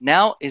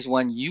 Now is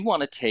when you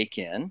want to take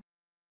in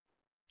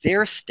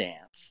their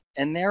stance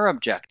and their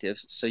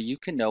objectives so you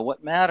can know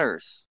what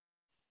matters.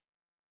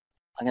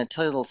 I'm going to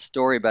tell you a little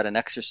story about an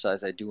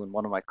exercise I do in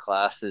one of my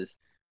classes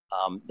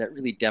that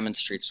really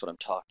demonstrates what I'm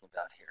talking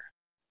about here.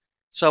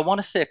 So I want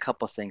to say a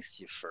couple of things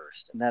to you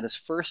first, and that is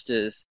first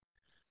is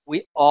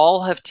we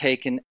all have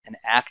taken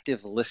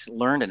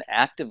learned an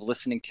active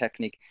listening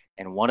technique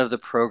in one of the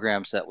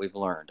programs that we've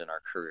learned in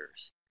our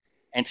careers.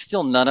 And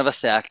still none of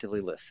us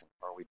actively listen,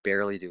 or we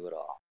barely do at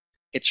all.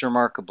 It's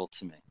remarkable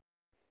to me.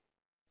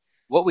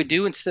 What we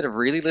do instead of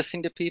really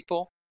listening to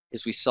people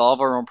is we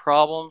solve our own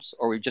problems,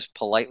 or we just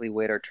politely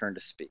wait our turn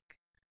to speak.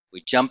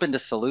 We jump into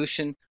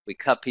solution, we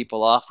cut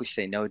people off, we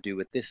say, no, do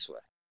it this way.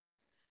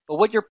 But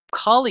what your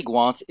colleague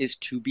wants is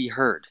to be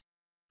heard.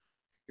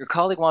 Your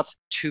colleague wants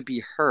to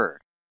be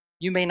heard.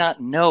 You may not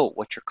know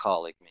what your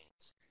colleague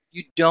means.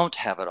 You don't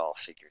have it all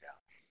figured out.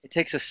 It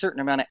takes a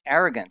certain amount of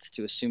arrogance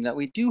to assume that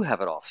we do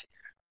have it all figured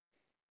out.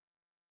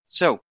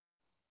 So,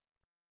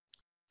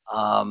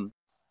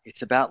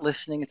 it's about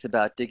listening, it's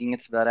about digging,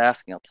 it's about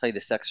asking. I'll tell you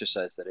this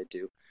exercise that I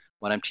do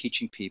when I'm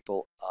teaching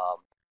people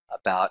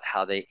about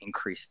how they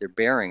increase their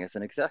bearing as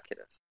an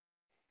executive.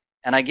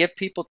 And I give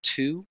people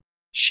 2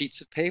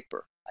 sheets of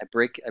paper. I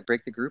break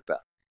the group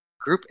up.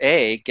 Group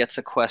A gets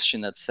a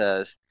question that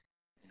says,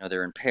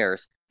 they're in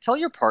pairs. Tell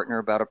your partner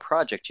about a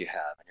project you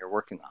have and you're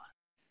working on.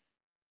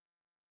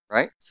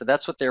 Right? So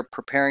that's what they're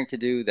preparing to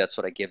do. That's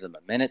what I give them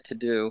a minute to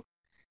do.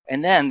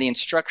 And then the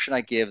instruction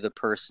I give the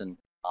person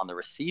on the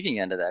receiving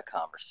end of that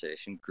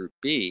conversation, group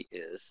B,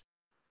 is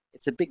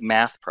it's a big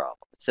math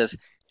problem. It says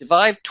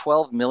divide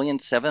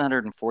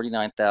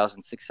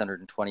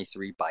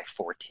 12,749,623 by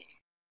 14.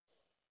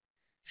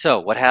 So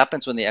what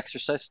happens when the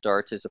exercise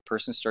starts is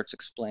person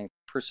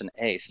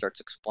A starts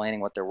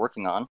explaining what they're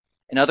working on.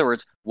 In other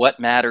words, what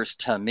matters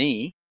to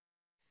me?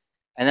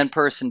 And then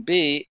person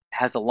B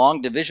has a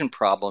long division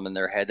problem in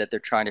their head that they're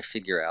trying to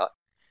figure out.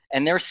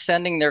 And they're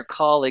sending their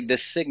colleague the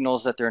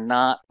signals that they're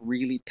not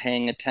really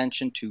paying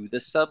attention to the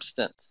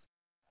substance.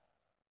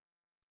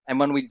 And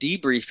when we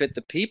debrief it,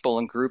 the people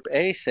in group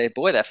A say,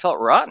 boy, that felt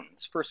rotten.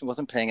 This person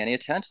wasn't paying any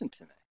attention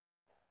to me.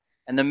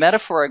 And the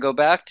metaphor I go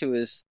back to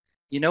is,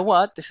 you know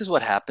what? This is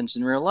what happens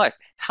in real life.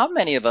 How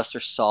many of us are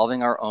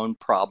solving our own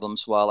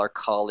problems while our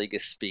colleague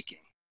is speaking?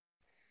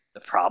 The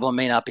problem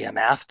may not be a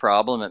math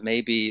problem. It may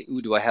be,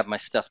 ooh, do I have my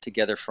stuff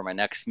together for my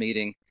next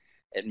meeting?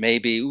 It may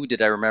be, ooh,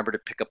 did I remember to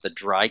pick up the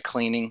dry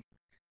cleaning?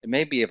 It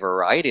may be a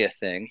variety of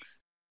things.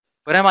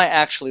 But am I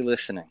actually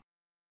listening?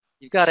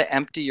 You've got to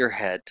empty your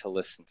head to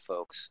listen,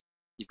 folks.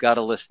 You've got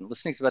to listen.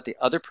 Listening is about the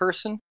other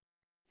person.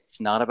 It's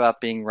not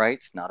about being right.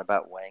 It's not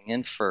about weighing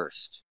in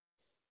first.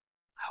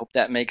 I hope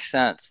that makes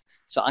sense.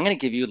 So I'm going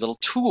to give you a little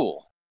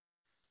tool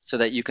so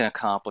that you can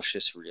accomplish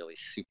this really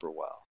super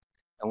well.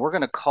 And we're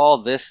going to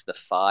call this the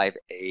 5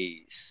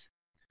 A's.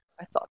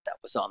 I thought that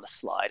was on the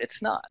slide.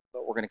 It's not,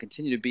 but we're going to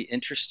continue to be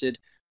interested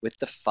with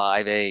the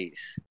 5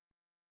 A's.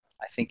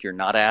 I think you're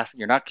not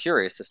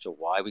curious as to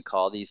why we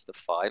call these the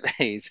 5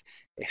 A's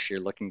if you're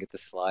looking at the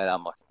slide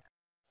I'm looking at.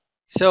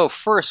 So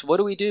first,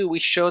 what do? We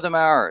show them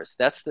ours.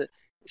 That's the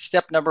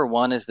step number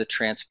 1 is the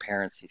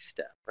transparency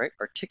step, right?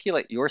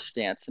 Articulate your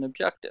stance and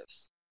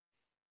objectives.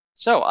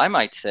 So I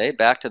might say,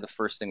 back to the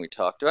first thing we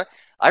talked about,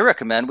 I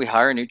recommend we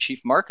hire a new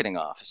chief marketing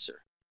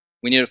officer.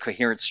 We need a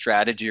coherent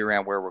strategy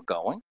around where we're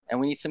going, and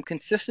we need some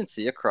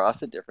consistency across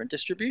the different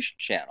distribution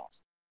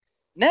channels.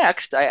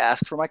 Next, I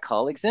ask for my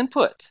colleagues'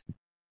 input.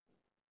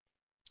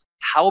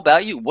 How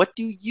about you? What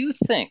do you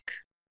think?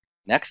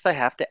 Next, I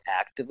have to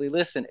actively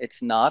listen.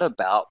 It's not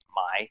about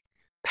my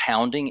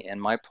pounding in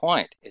my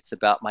point. It's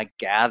about my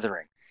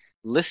gathering.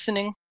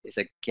 Listening is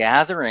a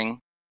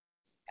gathering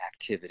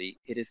activity.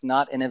 It is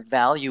not an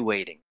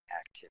evaluating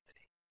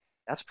activity.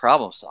 That's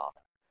problem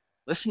solving.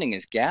 Listening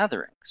is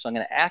gathering. So I'm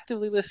going to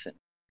actively listen.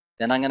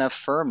 Then I'm going to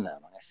affirm them.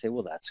 I'm going to say,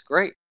 well, that's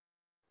great.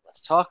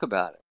 Let's talk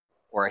about it.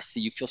 Or I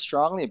see you feel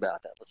strongly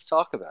about that. Let's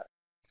talk about it.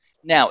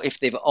 Now, if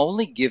they've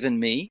only given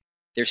me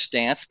their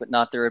stance but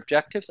not their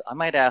objectives, I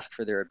might ask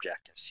for their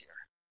objectives here.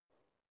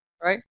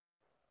 Right?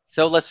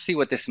 So let's see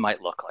what this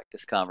might look like,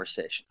 this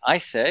conversation. I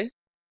say,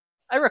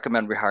 I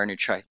recommend we hire a new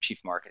chief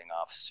marketing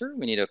officer.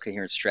 We need a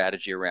coherent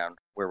strategy around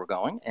where we're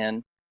going,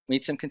 and we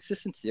need some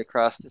consistency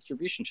across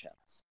distribution channels.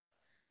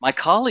 My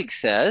colleague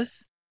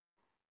says,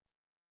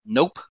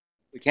 nope,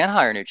 we can't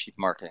hire a new chief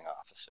marketing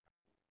officer.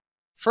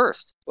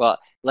 First, well,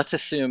 let's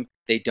assume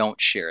they don't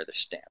share their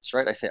stance,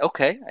 right? I say,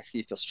 okay, I see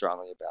you feel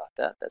strongly about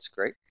that. That's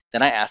great.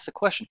 Then I ask the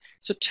question,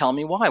 so tell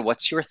me why.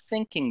 What's your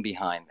thinking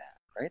behind that,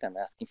 right? I'm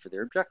asking for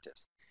their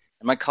objectives.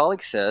 And my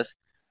colleague says,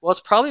 well,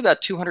 it's probably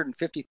about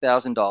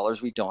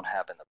 $250,000 we don't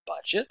have in the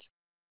budget.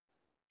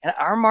 And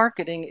our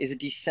marketing is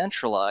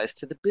decentralized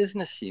to the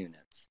business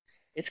units.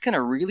 It's going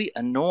to really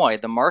annoy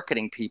the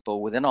marketing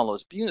people within all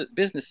those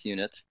business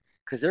units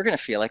because they're going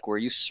to feel like we're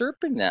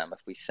usurping them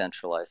if we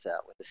centralize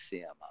that with a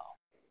CMO.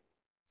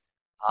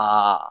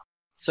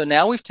 So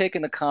now we've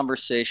taken the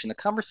conversation. The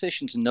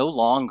conversation's no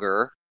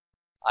longer,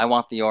 I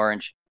want the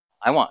orange,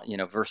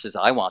 versus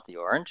I want the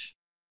orange.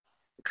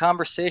 The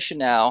conversation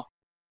now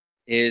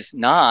is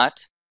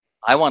not,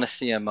 I want a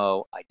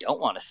CMO, I don't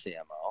want a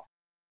CMO.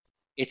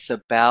 It's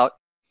about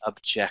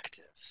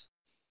objectives.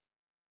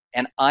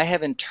 And I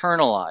have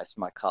internalized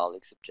my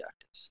colleagues'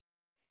 objectives.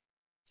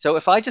 So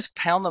if I just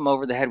pound them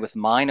over the head with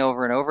mine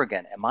over and over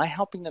again, am I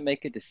helping them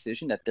make a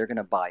decision that they're going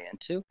to buy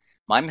into?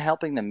 Am I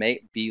helping them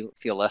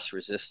feel less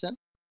resistant?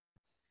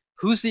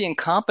 Who's the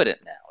incompetent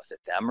now? Is it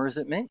them or is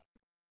it me?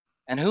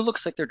 And who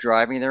looks like they're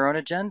driving their own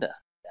agenda?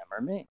 Them or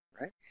me,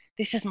 right?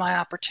 This is my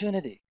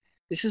opportunity.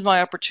 This is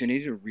my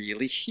opportunity to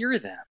really hear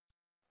them.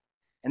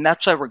 And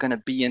that's why we're going to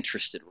be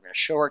interested. We're going to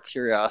show our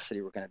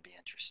curiosity. We're going to be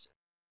interested.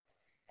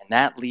 And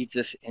that leads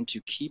us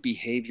into key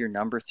behavior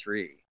number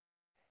 3.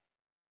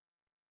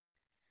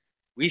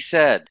 We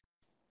said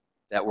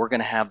that we're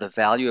going to have the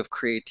value of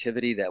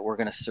creativity that we're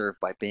going to serve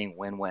by being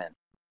win-win.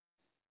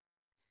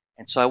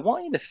 And so I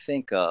want you to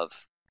think of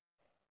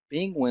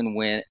being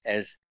win-win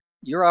as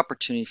your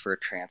opportunity for a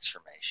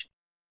transformation.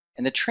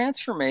 And the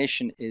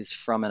transformation is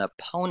from an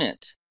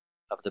opponent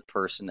of the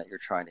person that you're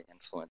trying to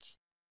influence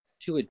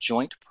to a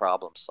joint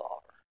problem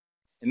solver.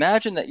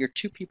 Imagine that you're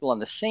two people on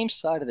the same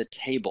side of the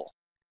table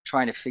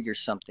trying to figure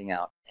something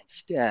out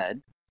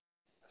instead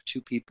of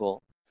two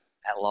people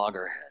at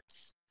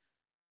loggerheads.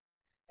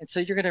 And so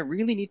you're going to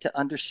really need to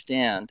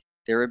understand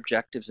their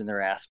objectives and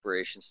their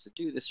aspirations. To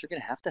do this, you're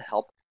going to have to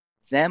help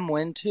them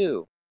win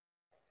too.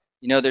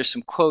 You know, there's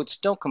some quotes,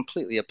 don't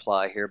completely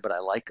apply here, but I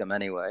like them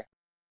anyway.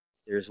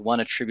 There's one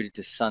attributed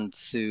to Sun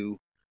Tzu.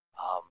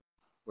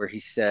 where he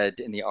said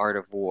in The Art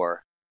of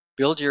War,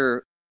 build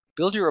your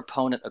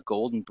opponent a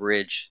golden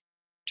bridge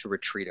to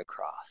retreat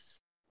across.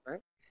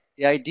 Right?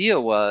 The idea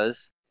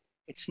was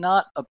it's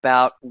not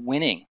about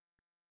winning.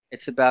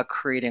 It's about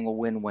creating a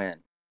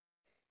win-win.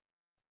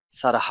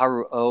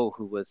 Sadaharu Oh,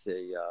 who was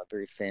a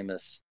very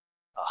famous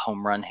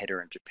home run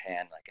hitter in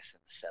Japan, I guess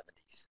in the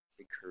 70s,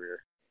 big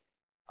career.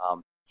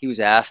 He was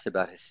asked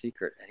about his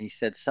secret, and he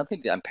said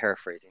something that I'm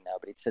paraphrasing now,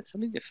 but he said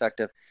something to the effect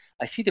of,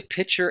 I see the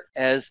pitcher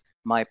as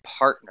my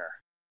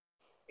partner.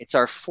 It's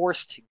our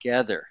force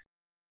together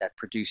that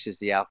produces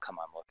the outcome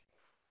I'm looking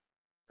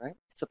for, right?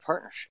 It's a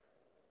partnership.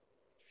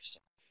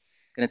 Interesting.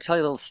 I'm going to tell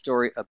you a little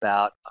story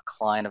about a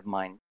client of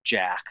mine,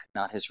 Jack,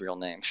 not his real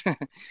name.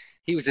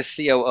 He was a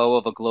COO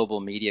of a global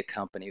media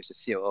company. He was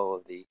a COO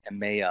of the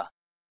EMEA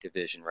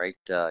division, right?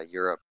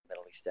 Europe,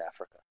 Middle East,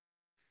 Africa.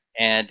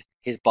 And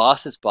his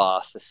boss's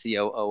boss, the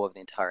COO of the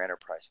entire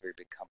enterprise, very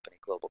big company,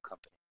 global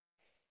company,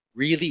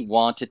 really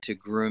wanted to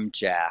groom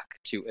Jack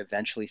to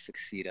eventually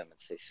succeed him in,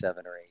 say,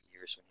 7 or 8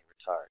 years when he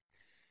retired.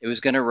 It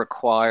was going to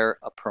require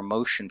a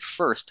promotion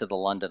first to the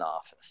London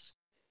office.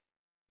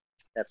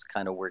 That's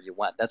kind of where you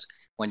went. That's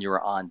when you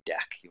were on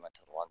deck. You went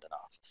to the London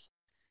office.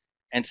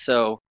 And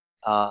so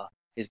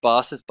his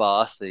boss's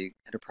boss, the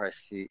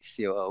enterprise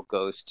COO,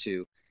 goes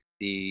to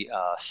the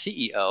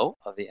CEO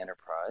of the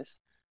enterprise,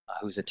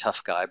 who's a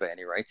tough guy by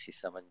any rights. He's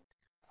someone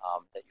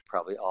that you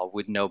probably all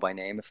would know by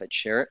name if I'd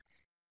share it.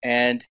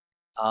 And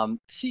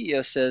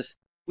CEO says,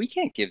 we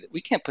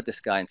can't put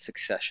this guy in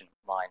succession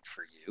line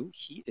for you.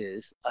 He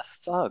is a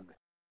thug.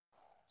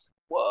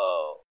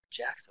 Whoa,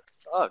 Jack's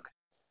a thug.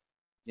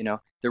 You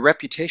know, the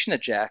reputation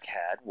that Jack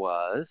had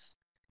was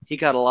he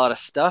got a lot of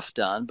stuff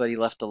done, but he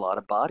left a lot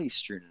of bodies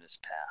strewn in his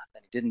path,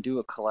 and he didn't do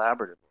it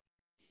collaboratively.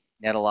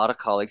 He had a lot of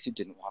colleagues who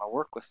didn't want to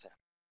work with him.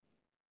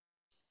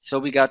 So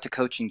we got to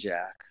coaching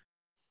Jack,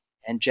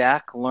 and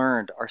Jack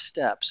learned our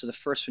steps. So the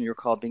first one, you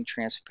recall, being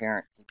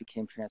transparent. He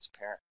became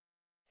transparent.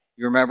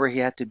 You remember he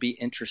had to be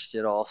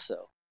interested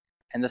also.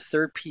 And the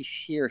third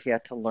piece here, he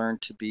had to learn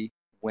to be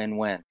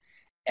win-win.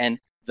 And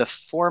the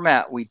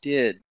format we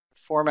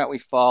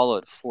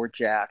followed for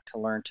Jack to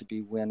learn to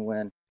be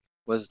win-win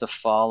was the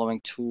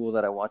following tool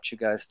that I want you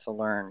guys to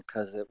learn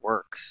because it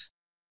works.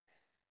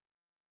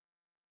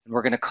 And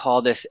we're going to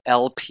call this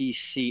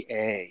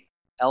LPCA.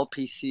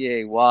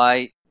 LPCA,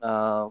 why?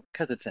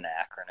 Because it's an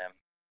acronym.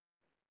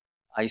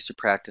 I used to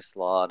practice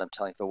law, and I'm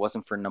telling you, if it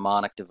wasn't for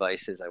mnemonic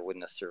devices, I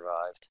wouldn't have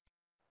survived.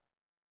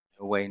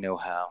 No way, no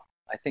how.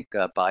 I think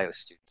bio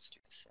students do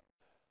the same.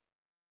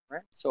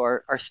 Right? So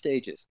our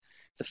stages.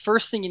 The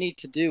first thing you need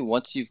to do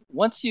once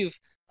you've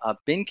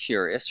been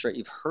curious, right?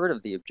 You've heard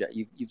of the object.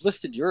 You've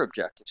listed your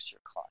objectives to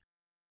your client.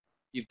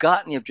 You've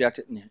gotten the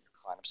objective. Your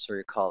client, I'm sorry,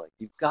 your colleague.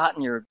 You've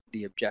gotten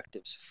the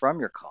objectives from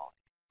your colleague.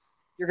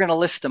 You're going to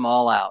list them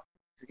all out.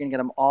 You're going to get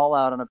them all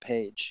out on a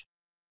page.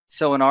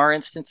 So in our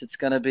instance, it's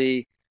going to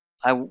be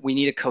we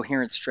need a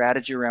coherent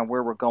strategy around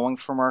where we're going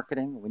for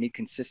marketing. We need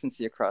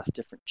consistency across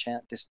different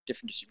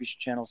distribution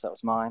channels. That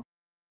was mine.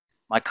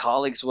 My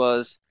colleagues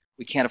was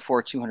we can't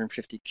afford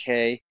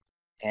 250K,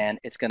 and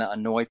it's going to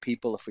annoy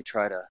people if we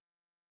try to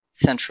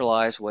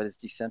centralize what is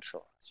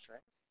decentralized, right?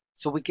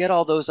 So we get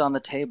all those on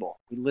the table.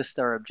 We list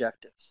our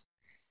objectives.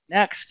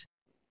 Next,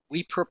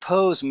 we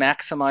propose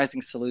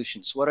maximizing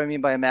solutions. What do I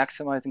mean by a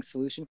maximizing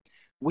solution?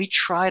 We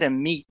try to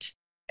meet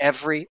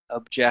every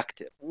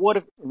objective.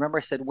 Remember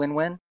I said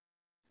win-win?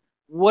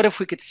 What if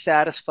we could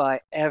satisfy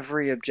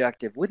every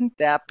objective? Wouldn't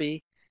that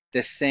be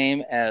the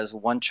same as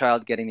one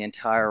child getting the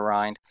entire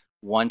rind,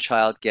 one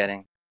child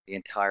getting the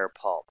entire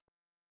pulp?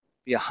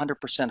 Be 100%,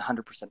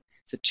 100%.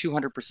 It's a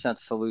 200%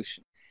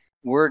 solution.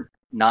 We're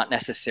not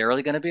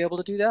necessarily going to be able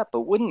to do that,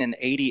 but wouldn't an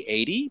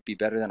 80-80 be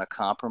better than a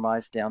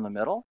compromise down the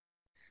middle?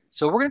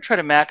 So we're going to try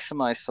to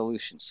maximize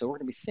solutions. So we're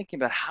going to be thinking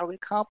about how do we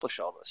accomplish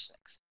all those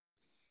things.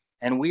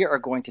 And we are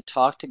going to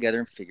talk together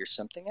and figure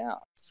something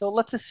out. So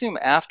let's assume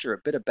after a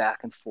bit of back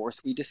and forth,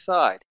 we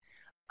decide,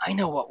 I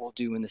know what we'll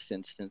do in this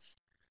instance.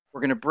 We're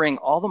going to bring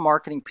all the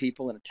marketing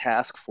people in a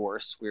task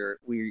force where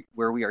we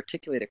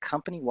articulate a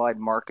company-wide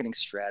marketing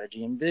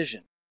strategy and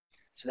vision.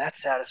 So that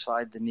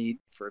satisfied the need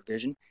for a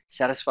vision,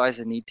 satisfies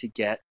the need to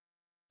get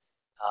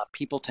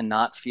people to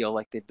not feel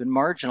like they've been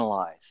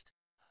marginalized.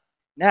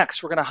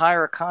 Next, we're going to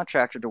hire a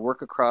contractor to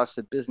work across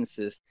the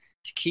businesses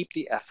to keep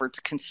the efforts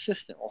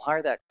consistent. We'll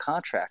hire that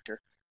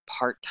contractor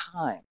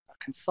part-time,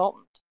 a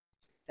consultant.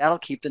 That'll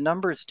keep the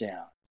numbers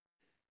down.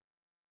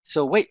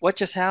 So wait, what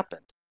just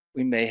happened?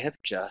 We may have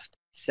just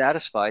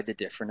satisfied the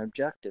different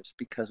objectives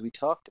because we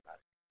talked about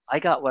it. I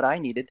got what I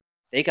needed.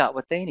 They got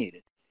what they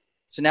needed.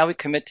 So now we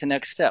commit to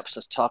next steps.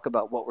 Let's talk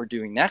about what we're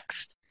doing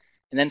next.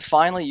 And then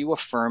finally, you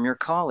affirm your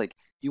colleague.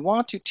 You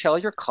want to tell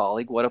your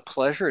colleague what a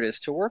pleasure it is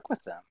to work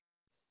with them.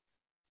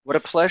 What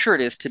a pleasure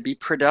it is to be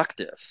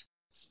productive.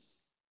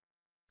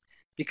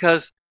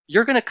 Because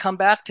you're going to come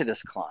back to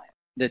this client,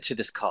 to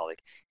this colleague.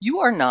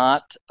 You are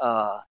not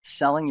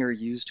selling your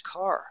used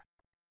car.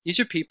 These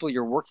are people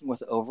you're working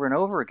with over and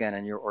over again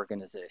in your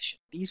organization.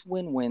 These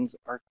win-wins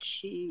are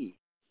key.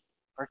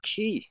 All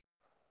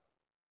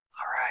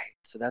right. right,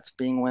 so that's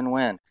being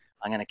win-win.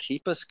 I'm going to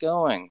keep us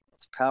going.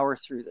 Let's power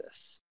through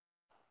this.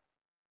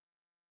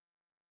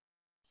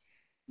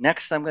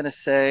 Next, I'm going to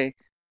say,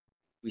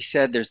 we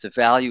said there's the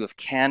value of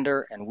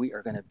candor, and we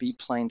are going to be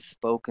plain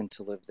spoken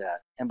to live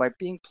that. And by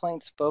being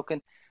plain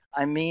spoken,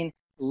 I mean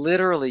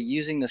literally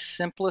using the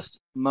simplest,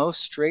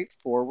 most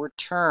straightforward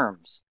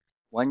terms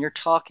when you're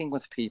talking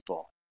with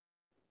people.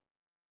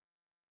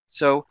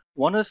 So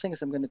one of the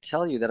things I'm going to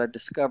tell you that I've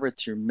discovered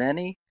through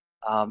many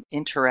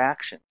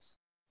interactions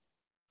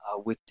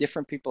with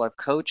different people I've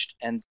coached,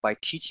 and by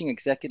teaching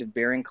executive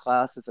bearing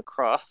classes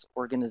across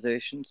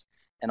organizations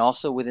and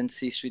also within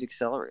CSuite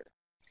Accelerator,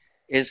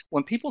 is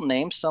when people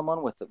name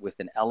someone with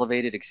an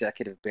elevated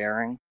executive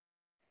bearing,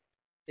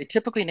 they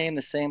typically name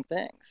the same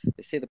things.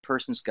 They say the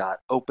person's got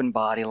open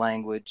body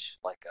language,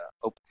 like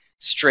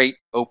straight,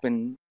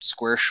 open,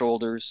 square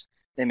shoulders.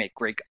 They make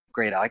great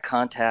eye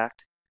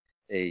contact.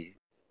 They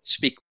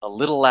speak a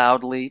little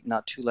loudly,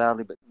 not too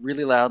loudly, but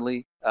really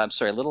loudly. I'm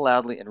sorry, a little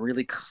loudly and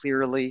really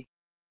clearly.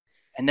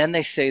 And then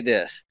they say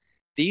this: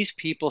 these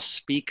people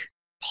speak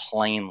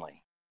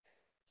plainly.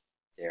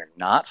 They're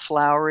not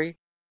flowery,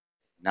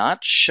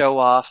 not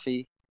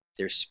show-offy.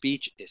 Their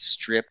speech is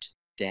stripped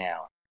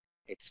down.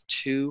 It's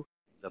to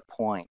the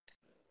point.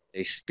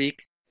 They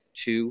speak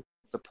to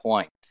the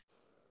point.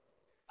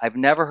 I've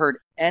never heard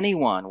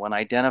anyone, when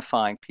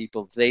identifying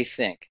people they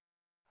think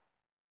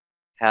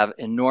have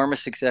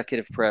enormous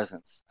executive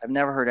presence, I've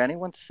never heard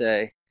anyone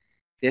say,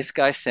 this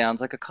guy sounds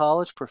like a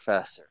college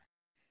professor.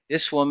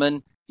 This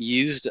woman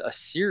used a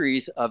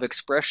series of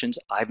expressions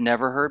I've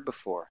never heard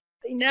before.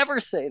 They never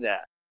say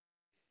that.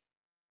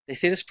 They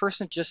say this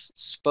person just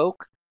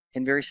spoke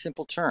in very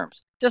simple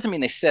terms. Doesn't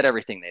mean they said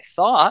everything they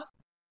thought.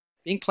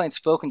 Being plain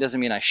spoken doesn't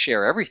mean I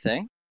share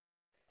everything,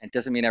 and it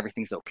doesn't mean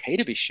everything's okay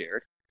to be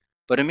shared,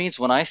 but it means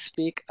when I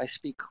speak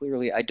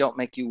clearly. I don't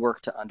make you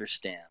work to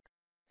understand.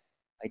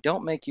 I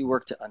don't make you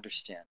work to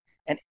understand.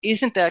 And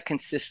isn't that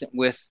consistent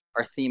with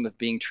our theme of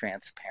being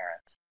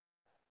transparent?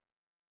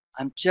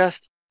 I'm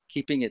just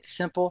keeping it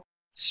simple,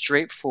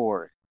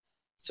 straightforward,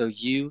 so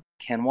you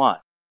can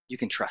what? You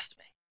can trust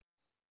me.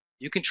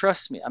 You can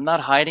trust me. I'm not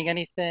hiding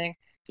anything.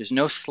 There's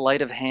no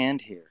sleight of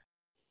hand here.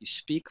 You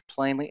speak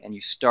plainly and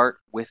you start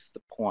with the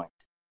point.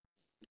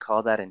 We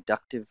call that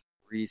inductive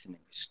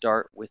reasoning. You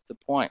start with the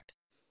point.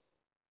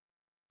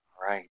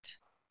 All right.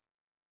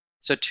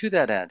 So to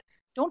that end,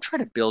 don't try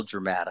to build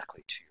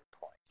dramatically to your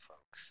point,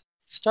 folks.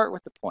 Start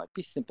with the point.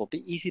 Be simple.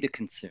 Be easy to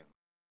consume.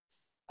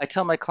 I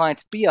tell my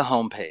clients, be a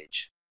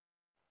homepage.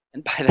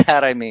 And by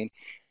that I mean,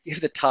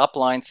 give the top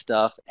line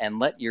stuff and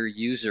let your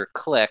user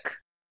click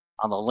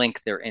on the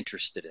link they're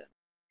interested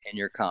in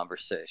your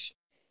conversation.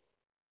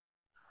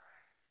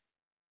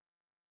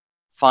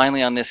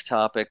 Finally, on this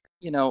topic,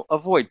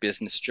 avoid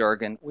business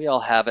jargon. We all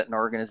have it in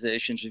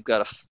organizations. You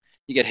get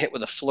hit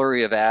with a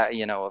flurry of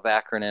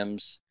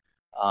acronyms.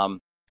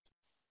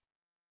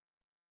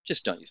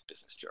 Just don't use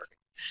business jargon.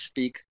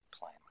 Speak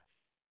plainly.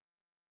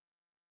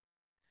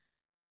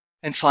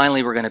 And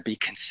finally, we're going to be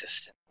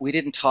consistent. We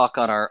didn't talk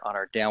on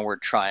our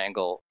downward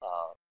triangle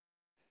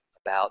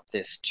about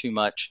this too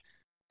much,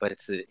 but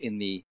it's in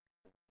the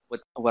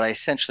what I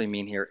essentially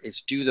mean here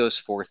is do those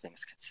 4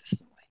 things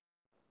consistently.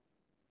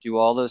 Do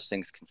all those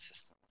things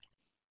consistently.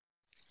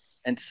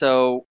 And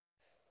so,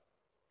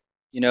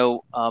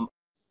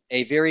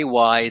 a very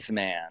wise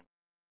man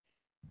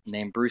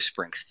named Bruce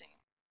Springsteen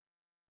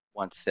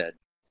once said,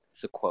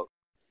 it's a quote,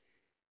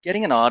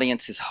 "Getting an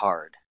audience is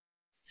hard.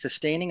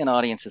 Sustaining an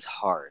audience is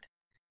hard.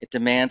 It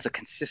demands a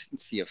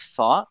consistency of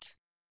thought,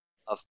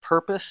 of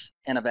purpose,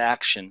 and of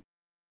action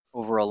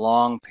over a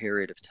long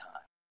period of time."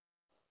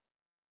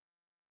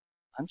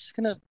 I'm just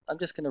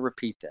gonna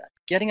repeat that.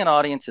 Getting an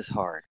audience is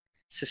hard.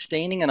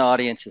 Sustaining an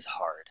audience is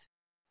hard.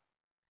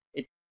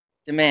 It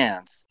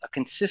demands a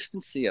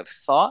consistency of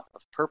thought,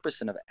 of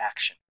purpose, and of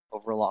action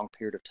over a long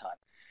period of time.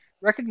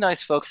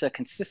 Recognize, folks, that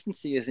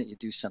consistency isn't you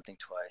do something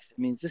twice. It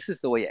means this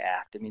is the way you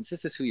act. It means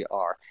this is who you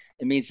are.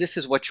 It means this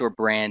is what your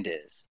brand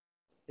is.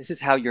 This is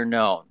how you're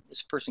known.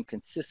 This person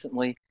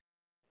consistently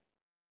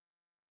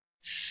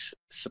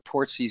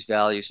supports these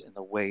values in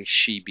the way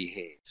she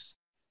behaves,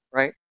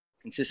 right?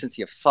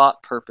 Consistency of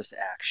thought, purpose,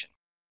 action.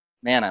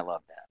 Man, I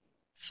love that.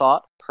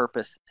 Thought,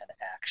 purpose, and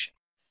action.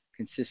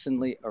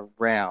 Consistently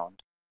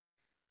around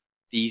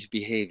these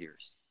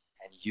behaviors,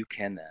 and you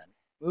can then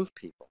move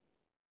people.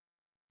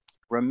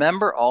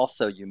 Remember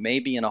also, you may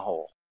be in a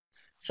hole.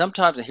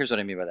 Sometimes, and here's what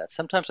I mean by that.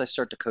 Sometimes I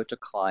start to coach a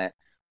client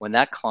when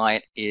that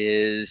client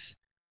is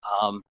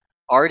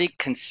already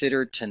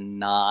considered to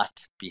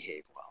not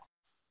behave well.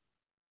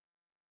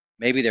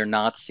 Maybe they're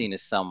not seen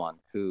as someone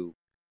who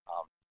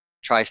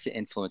tries to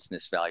influence in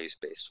this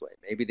values-based way.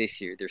 Maybe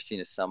they're seen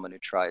as someone who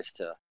tries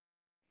to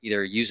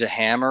either use a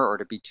hammer or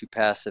to be too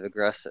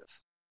passive-aggressive,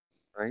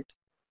 right?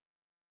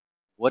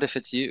 What if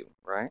it's you,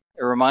 right?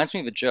 It reminds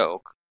me of a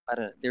joke.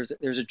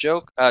 There's a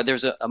joke.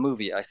 There's a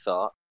movie I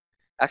saw,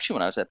 actually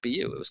when I was at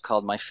BU. It was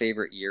called My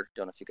Favorite Year.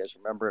 Don't know if you guys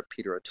remember it.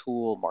 Peter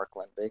O'Toole, Mark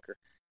Len Baker.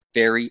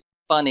 Very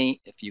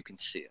funny if you can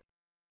see it.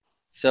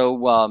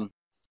 So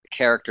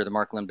character, the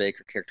Mark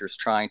Lynn-Baker character, is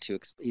trying to,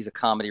 he's a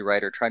comedy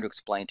writer, trying to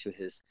explain to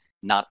his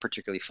not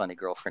particularly funny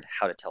girlfriend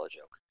how to tell a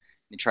joke.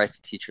 And he tries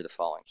to teach her the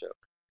following joke.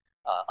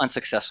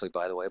 Unsuccessfully,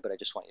 by the way, but I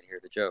just want you to hear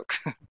the joke.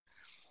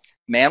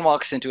 Man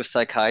walks into a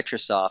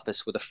psychiatrist's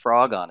office with a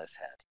frog on his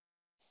head.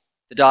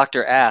 The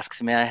doctor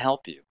asks, "May I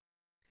help you?"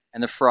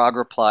 And the frog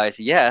replies,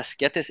 "Yes,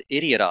 get this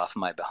idiot off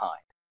my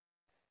behind."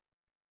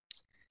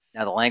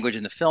 Now, the language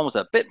in the film is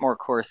a bit more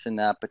coarse than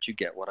that, but you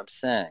get what I'm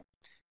saying.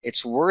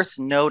 It's worth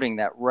noting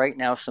that right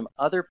now some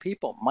other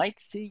people might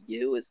see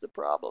you as the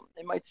problem.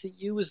 They might see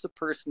you as the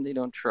person they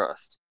don't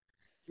trust.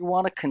 You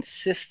want to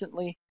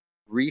consistently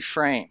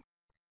reframe.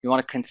 You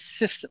want to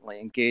consistently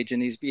engage in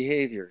these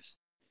behaviors.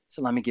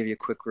 So let me give you a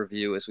quick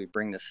review as we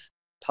bring this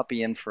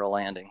puppy in for a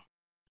landing.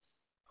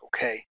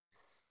 Okay,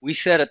 we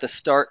said at the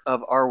start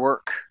of our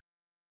work,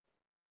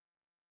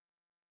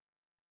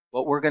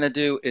 what we're going to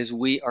do is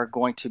we're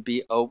going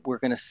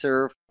to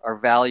serve our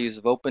values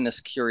of openness,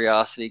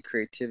 curiosity,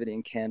 creativity,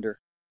 and candor.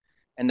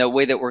 And the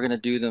way that we're going to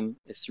do them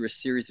is through a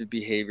series of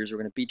behaviors. We're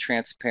going to be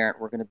transparent.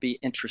 We're going to be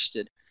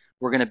interested.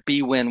 We're going to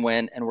be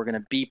win-win, and we're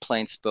going to be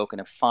plain spoken.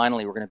 And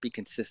finally, we're going to be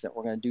consistent.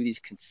 We're going to do these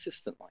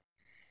consistently.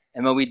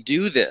 And when we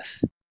do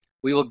this,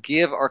 we will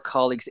give our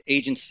colleagues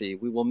agency.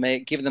 We will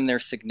give them their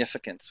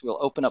significance. We'll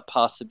open up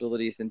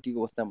possibilities and deal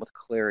with them with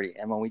clarity.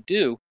 And when we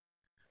do,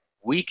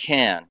 we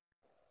can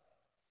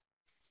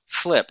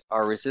flip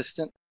our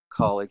resistant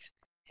colleagues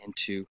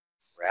into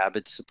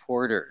rabid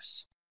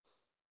supporters.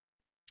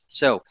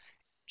 So,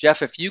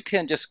 Jeff, if you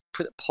can just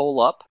put a poll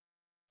up,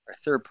 our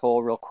third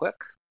poll real quick.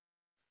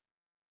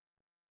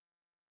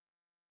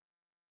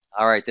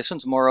 All right, this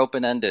one's more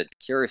open-ended.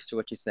 Curious to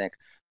what you think.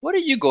 What are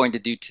you going to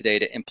do today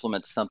to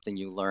implement something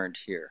you learned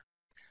here?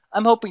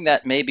 I'm hoping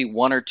that maybe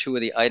one or two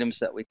of the items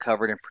that we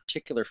covered in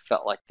particular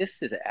felt like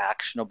this is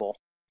actionable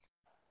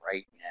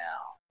right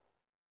now.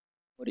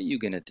 What are you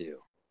going to do?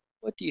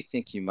 What do you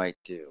think you might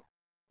do?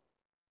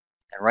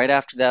 And right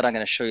after that, I'm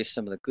going to show you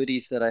some of the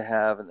goodies that I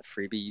have and the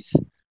freebies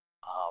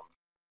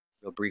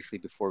real briefly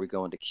before we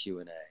go into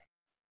Q&A.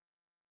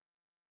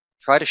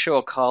 Try to show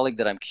a colleague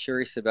that I'm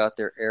curious about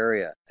their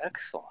area.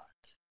 Excellent.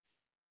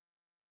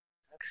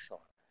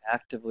 Excellent.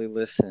 Actively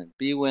listen.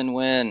 Be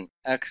win-win.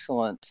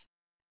 Excellent.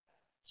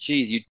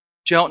 Geez, you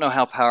don't know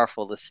how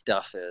powerful this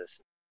stuff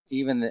is.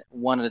 Even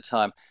one at a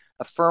time.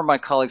 Affirm my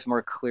colleagues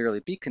more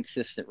clearly. Be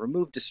consistent.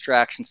 Remove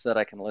distractions so that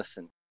I can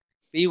listen.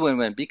 Be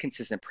win-win. Be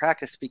consistent.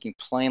 Practice speaking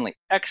plainly.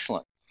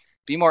 Excellent.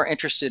 Be more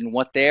interested in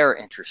what they're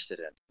interested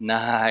in.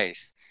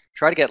 Nice.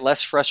 Try to get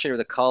less frustrated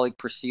with a colleague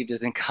perceived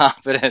as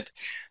incompetent.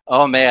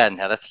 Oh man,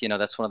 now that's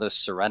one of those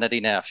serenity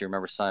now. If you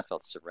remember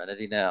Seinfeld,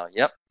 serenity now.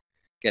 Yep.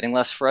 Getting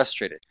less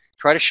frustrated.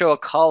 Try to show a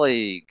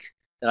colleague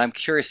that I'm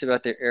curious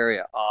about their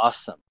area.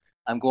 Awesome.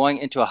 I'm going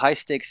into a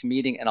high-stakes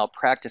meeting and I'll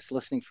practice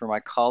listening for my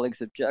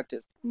colleagues'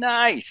 objectives.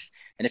 Nice.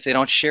 And if they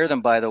don't share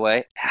them, by the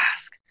way,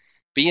 ask.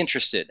 Be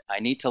interested. I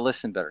need to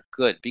listen better.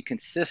 Good. Be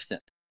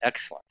consistent.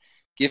 Excellent.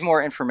 Give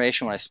more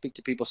information when I speak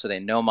to people so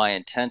they know my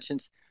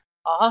intentions.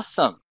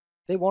 Awesome.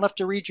 They won't have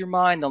to read your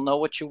mind. They'll know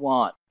what you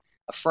want.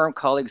 Affirm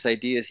colleagues'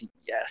 ideas.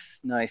 Yes.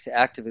 Nice.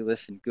 Actively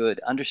listen. Good.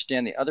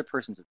 Understand the other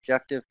person's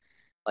objective,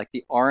 like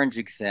the orange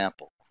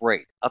example.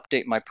 Great.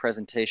 Update my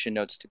presentation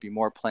notes to be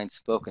more plain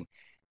spoken.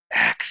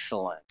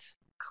 Excellent.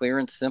 Clear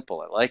and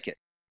simple. I like it.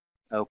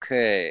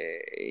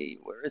 Okay,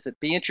 where is it?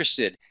 Be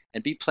interested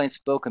and be plain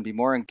spoken. Be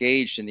more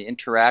engaged in the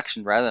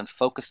interaction rather than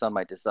focus on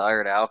my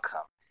desired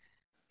outcome.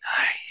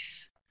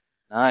 Nice.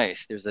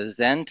 Nice. There's a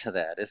zen to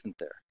that, isn't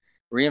there?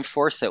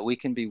 Reinforce that we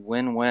can be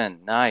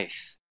win-win.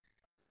 Nice.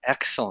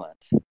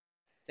 Excellent.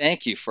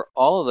 Thank you for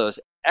all of those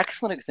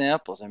excellent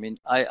examples. I mean,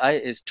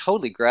 it's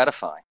totally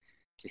gratifying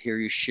to hear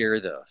you share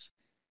those.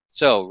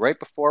 So right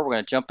before we're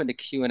going to jump into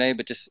Q&A,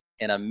 but just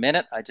in a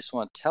minute, I just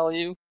want to tell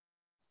you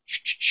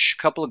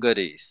a couple of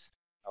goodies.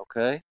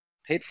 Okay?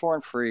 Paid for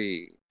and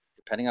free,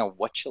 depending on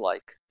what you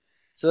like.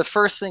 So the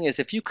first thing is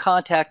if you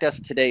contact us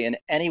today in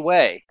any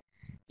way,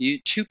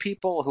 two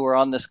people who are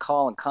on this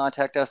call and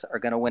contact us are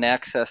going to win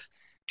access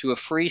to a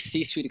free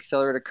CSuite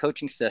Accelerator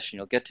coaching session.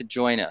 You'll get to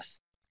join us.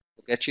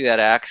 We'll get you that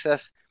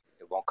access.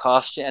 It won't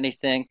cost you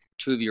anything.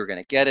 Two of you are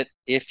going to get it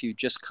if you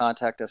just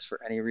contact us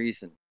for any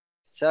reason.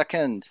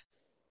 Second,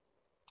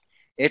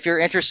 if you're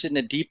interested in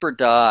a deeper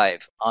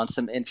dive on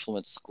some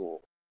influence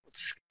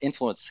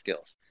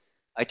skills,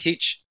 I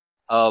teach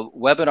a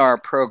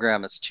webinar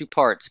program that's 2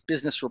 parts,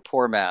 Business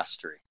Rapport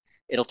Mastery.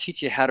 It'll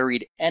teach you how to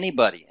read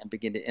anybody and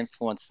begin to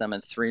influence them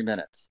in 3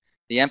 minutes.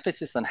 The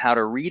emphasis on how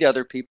to read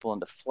other people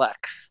and to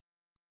flex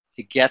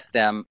to get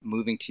them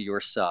moving to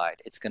your side.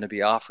 It's going to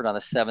be offered on the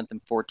 7th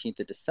and 14th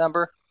of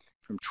December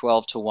from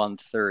 12 to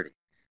 1:30.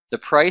 The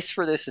price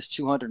for this is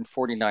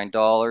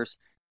 $249,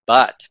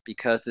 but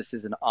because this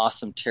is an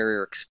awesome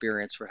Terrier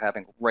experience we're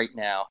having right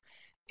now,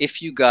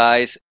 if you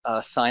guys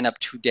sign up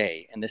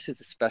today, and this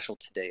is a special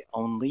today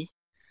only,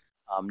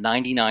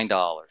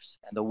 $99.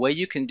 And the way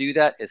you can do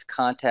that is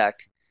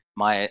contact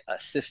my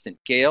assistant,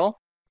 Gail,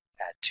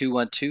 at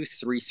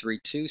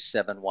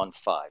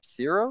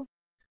 212-332-7150.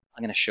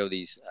 I'm going to show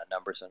these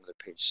numbers on the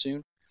page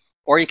soon.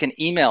 or you can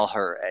email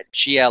her at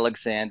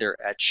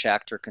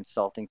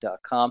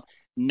galexander@schachterconsulting.com.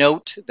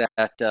 Note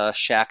that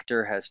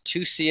Schachter has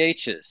two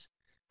CHs.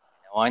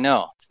 I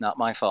know, it's not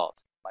my fault.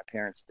 My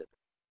parents did it.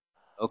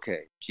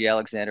 Okay,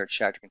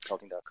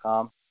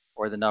 galexander@schachterconsulting.com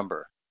or the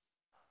number.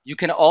 You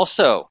can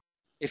also,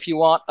 if you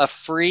want a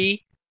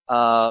free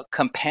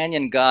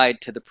companion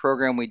guide to the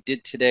program we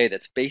did today,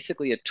 that's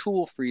basically a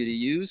tool for you to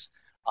use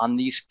on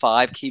these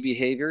 5 key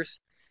behaviors,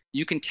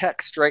 you can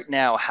text right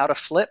now how to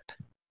flip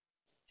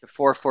to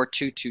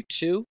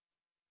 44222.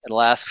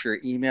 It'll ask for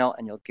your email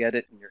and you'll get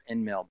it in your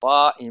email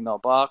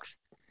box.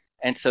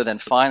 And so then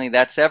finally,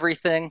 that's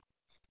everything.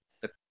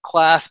 The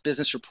class,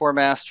 Business Rapport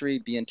Mastery,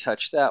 be in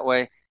touch that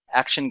way.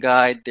 Action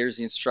guide, there's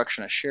the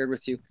instruction I shared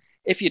with you.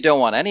 If you don't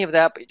want any of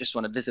that, but you just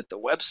want to visit the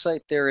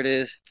website, there it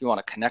is. If you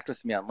want to connect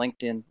with me on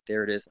LinkedIn,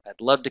 there it is.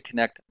 I'd love to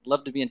connect. I'd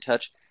love to be in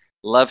touch.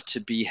 Love to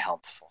be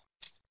helpful.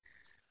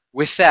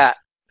 With that,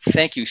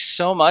 thank you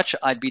so much.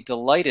 I'd be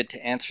delighted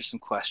to answer some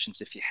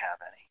questions if you have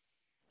any.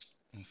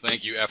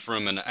 Thank you,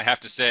 Ephraim. And I have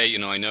to say,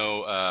 I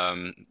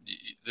know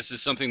this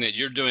is something that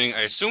you're doing,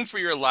 I assume, for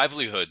your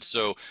livelihood.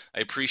 So I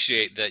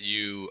appreciate that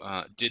you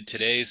did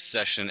today's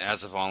session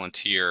as a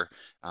volunteer.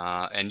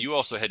 And you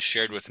also had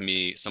shared with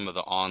me some of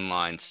the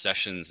online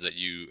sessions that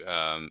you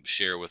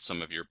share with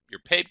some of your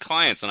paid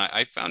clients. And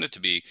I found it to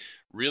be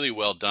really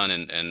well done.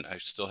 And I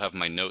still have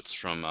my notes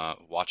from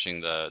watching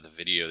the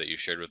video that you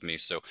shared with me.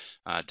 So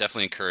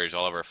definitely encourage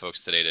all of our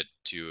folks today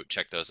to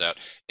check those out.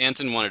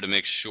 Anton wanted to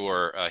make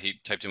sure, he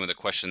typed in with a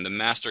question, the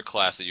master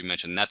class that you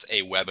mentioned, that's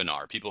a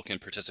webinar. People can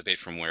participate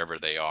from wherever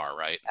they are,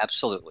 right?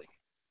 Absolutely.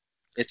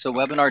 It's a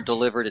webinar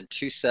delivered in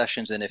 2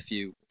 sessions. And if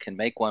you can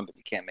make one, but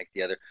you can't make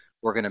the other,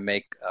 we're going to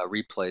make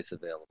replays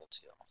available to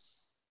you.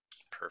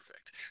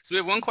 Perfect. So we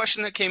have one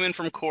question that came in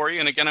from Corey,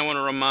 and again, I want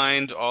to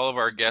remind all of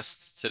our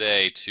guests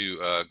today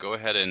to go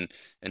ahead and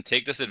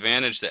take this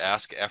advantage to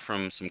ask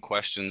Ephraim some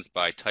questions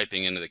by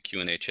typing into the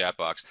Q&A chat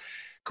box.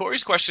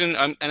 Corey's question,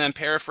 and I'm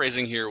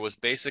paraphrasing here, was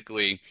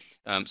basically,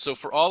 so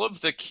for all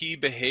of the key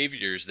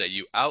behaviors that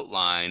you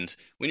outlined,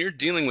 when you're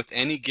dealing with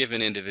any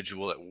given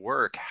individual at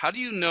work, how do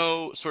you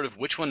know sort of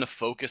which one to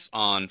focus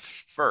on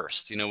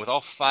first? With all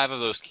 5 of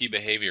those key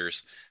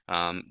behaviors,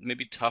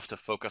 maybe tough to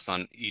focus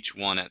on each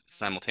one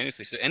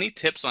simultaneously. So any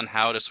tips on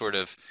how to sort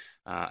of,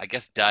 I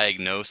guess,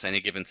 diagnose any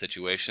given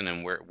situation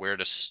and where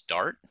to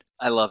start?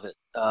 I love it.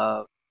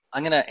 I'm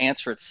going to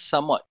answer it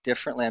somewhat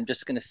differently. I'm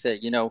just going to say,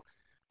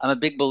 I'm a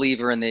big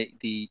believer in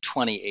the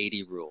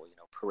 20-80 rule,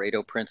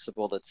 Pareto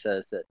principle that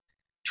says that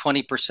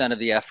 20% of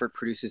the effort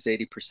produces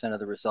 80% of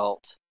the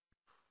result.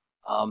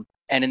 And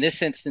in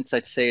this instance,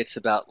 I'd say it's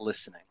about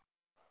listening.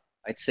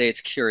 I'd say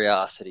it's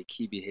curiosity,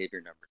 key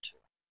behavior number 2.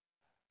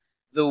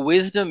 The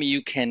wisdom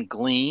you can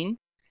glean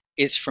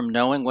is from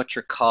knowing what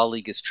your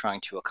colleague is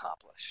trying to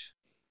accomplish.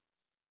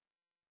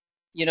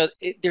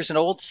 There's an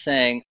old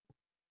saying,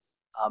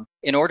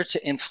 in order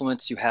to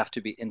influence, you have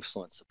to be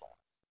influenceable.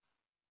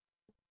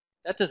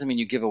 That doesn't mean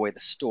you give away the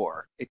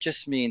store. It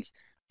just means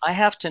I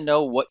have to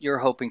know what you're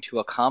hoping to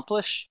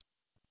accomplish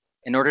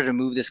in order to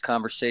move this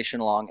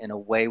conversation along in a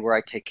way where I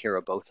take care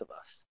of both of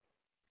us.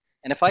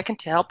 And if I can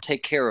help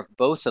take care of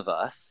both of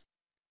us,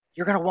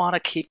 you're going to want to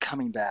keep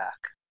coming back.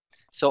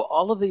 So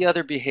all of the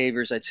other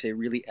behaviors, I'd say,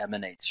 really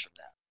emanates from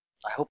that.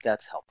 I hope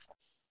that's helpful.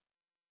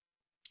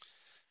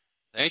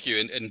 Thank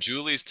you. And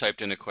Julie's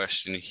typed in a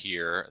question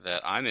here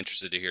that I'm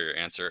interested to hear your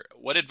answer.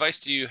 What advice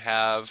do you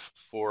have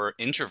for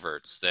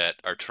introverts that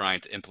are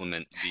trying to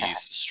implement these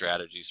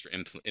strategies for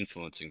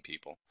influencing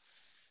people?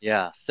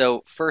 Yeah.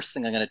 So first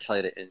thing I'm going to tell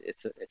you,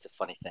 it's a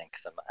funny thing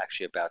because I'm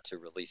actually about to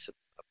release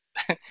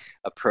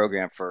a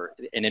program for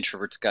an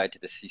introvert's guide to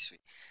the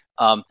C-suite.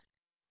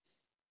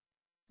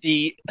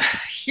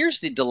 Here's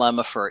the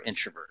dilemma for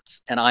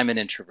introverts, and I'm an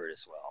introvert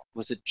as well.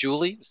 Was it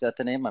Julie? Was that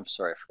the name? I'm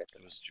sorry, I forgot.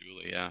 It was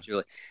Julie, yeah.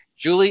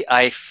 Julie,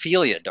 I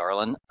feel you,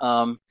 darling.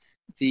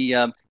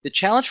 The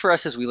challenge for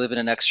us is we live in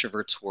an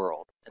extrovert's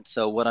world, and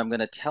so what I'm going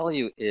to tell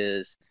you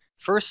is,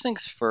 first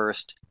things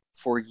first,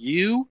 for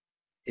you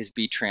is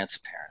be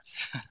transparent.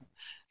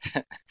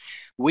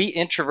 We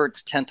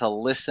introverts tend to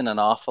listen an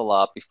awful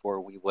lot before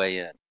we weigh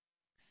in.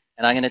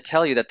 And I'm going to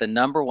tell you that the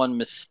number one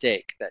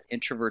mistake that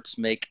introverts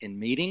make in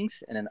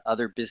meetings and in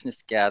other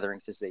business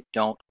gatherings is they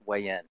don't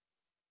weigh in.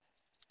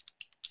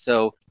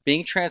 So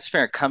being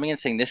transparent, coming and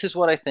saying, this is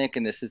what I think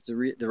and this is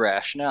the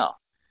rationale.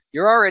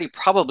 You're already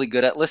probably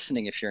good at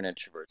listening if you're an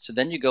introvert. So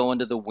then you go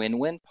into the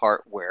win-win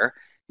part where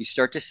you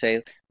start to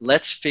say,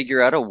 let's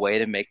figure out a way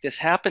to make this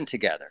happen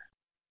together.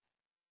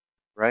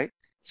 Right?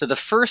 So the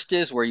first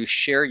is where you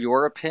share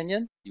your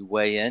opinion, you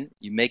weigh in,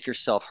 you make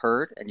yourself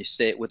heard, and you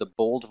say it with a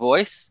bold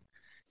voice,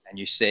 and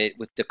you say it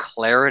with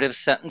declarative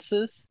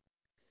sentences.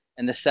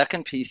 And the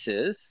second piece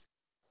is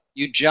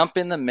you jump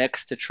in the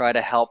mix to try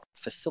to help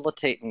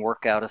facilitate and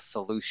work out a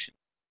solution.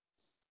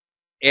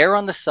 Err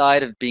on the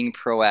side of being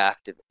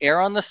proactive.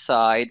 Err on the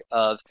side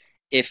of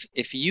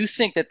if you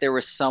think that there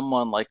was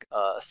someone like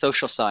a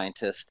social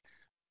scientist,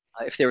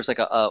 if there was like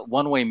a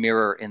one-way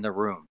mirror in the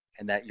room,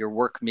 and that your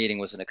work meeting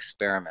was an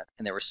experiment,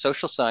 and there were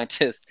social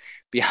scientists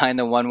behind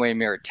the one-way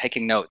mirror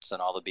taking notes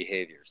on all the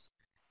behaviors.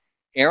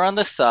 Err on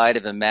the side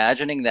of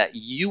imagining that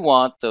you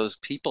want those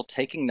people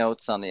taking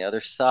notes on the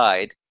other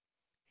side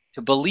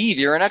to believe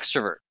you're an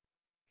extrovert.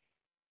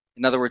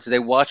 In other words, they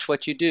watch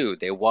what you do,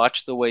 they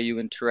watch the way you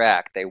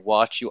interact, they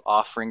watch you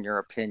offering your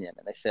opinion,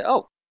 and they say,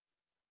 oh,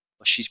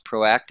 well, she's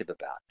proactive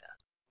about that.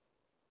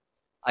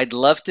 I'd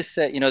love to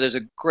say, there's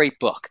a great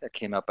book that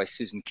came out by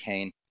Susan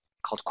Cain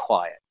called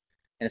Quiet,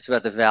 and it's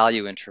about the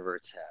value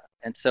introverts have.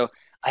 And so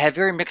I have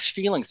very mixed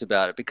feelings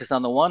about it, because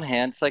on the one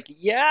hand, it's like,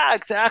 yeah,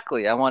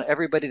 exactly. I want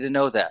everybody to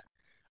know that.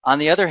 On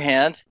the other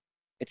hand,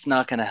 it's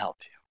not going to help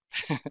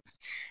you.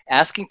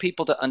 Asking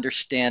people to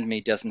understand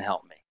me doesn't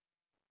help me.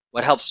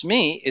 What helps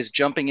me is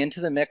jumping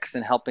into the mix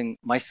and helping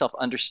myself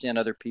understand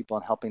other people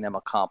and helping them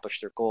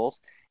accomplish their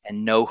goals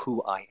and know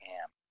who I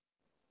am.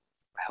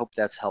 I hope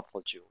that's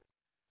helpful, Julie.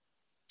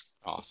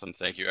 Awesome.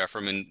 Thank you,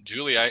 Ephraim. And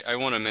Julie, I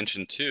want to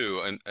mention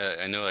too,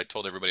 I know I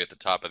told everybody at the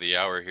top of the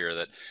hour here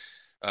that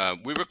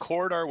we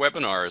record our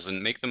webinars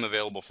and make them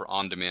available for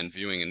on-demand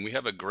viewing, and we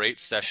have a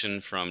great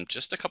session from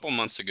just a couple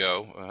months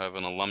ago. I have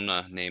an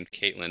alumna named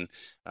Caitlin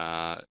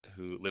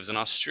who lives in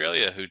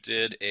Australia, who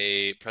did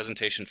a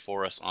presentation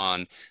for us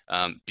on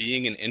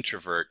being an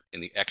introvert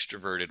in the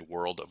extroverted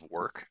world of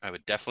work. I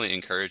would definitely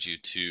encourage you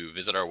to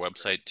visit our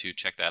website to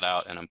check that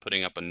out, and I'm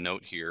putting up a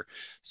note here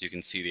so you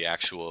can see the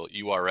actual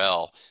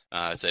URL.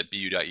 It's at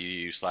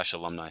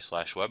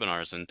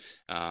bu.edu/alumni/webinars, and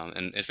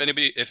if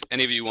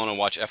any of you want to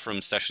watch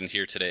Ephraim's session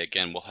here today,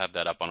 again, we'll have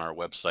that up on our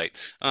website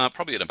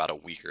probably in about a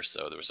week or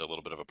so. There was a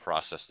little bit of a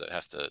process that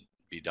has to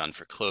be done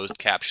for closed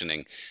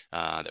captioning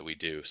that we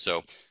do.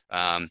 So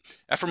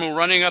Ephraim, we're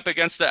running up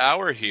against the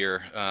hour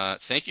here.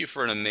 Thank you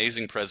for an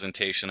amazing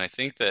presentation. I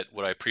think that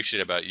what I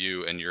appreciate about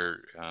you and your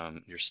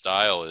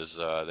style is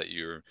that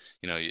you're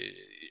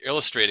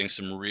illustrating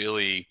some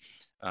really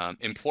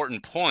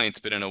important points,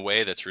 but in a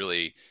way that's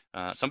really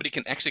somebody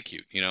can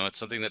execute. It's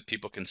something that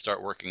people can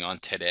start working on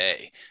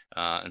today.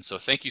 And so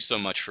thank you so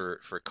much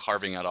for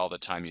carving out all the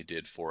time you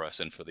did for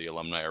us and for the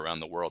alumni around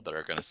the world that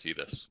are going to see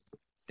this.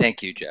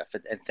 Thank you, Jeff,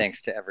 and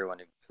thanks to everyone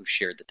who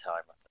shared the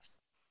time with us.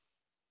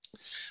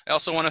 I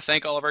also want to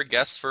thank all of our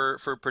guests for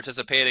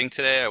participating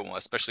today. I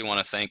especially want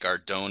to thank our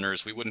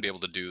donors. We wouldn't be able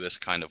to do this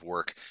kind of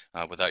work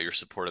without your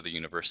support of the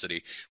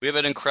university. We have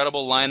an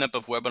incredible lineup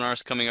of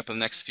webinars coming up in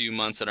the next few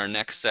months, and our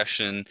next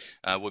session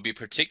would be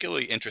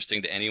particularly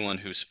interesting to anyone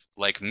who's,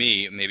 like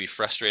me, maybe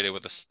frustrated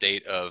with the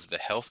state of the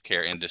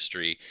healthcare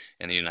industry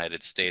in the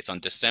United States. On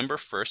December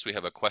 1st, we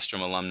have a Questrom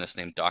alumnus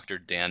named Dr.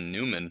 Dan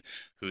Newman,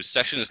 whose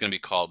session is going to be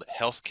called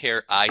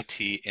Healthcare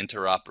IT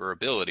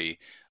Interoperability.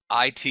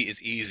 IT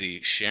is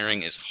easy,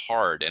 sharing is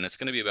hard, and it's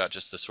going to be about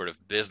just the sort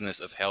of business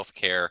of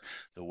healthcare,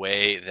 the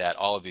way that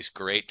all of these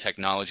great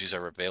technologies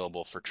are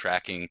available for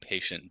tracking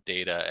patient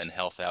data and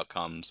health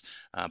outcomes,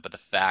 but the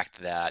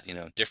fact that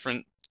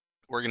different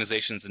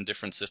organizations and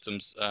different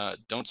systems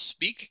don't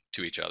speak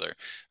to each other.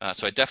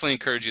 So I definitely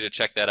encourage you to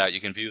check that out. You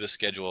can view the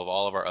schedule of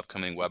all of our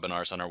upcoming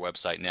webinars on our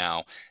website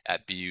now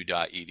at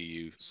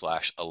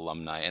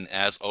bu.edu/alumni. And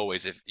as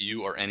always, if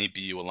you or any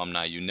BU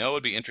alumni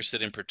would be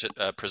interested in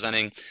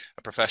presenting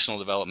a professional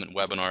development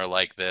webinar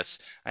like this,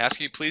 I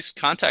ask you please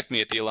contact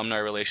me at the Alumni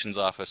Relations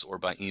Office or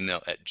by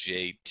email at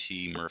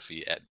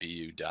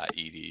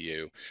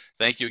jtmurphy@bu.edu.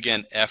 Thank you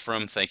again,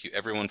 Ephraim. Thank you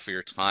everyone for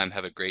your time.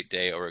 Have a great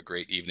day or a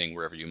great evening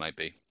wherever you might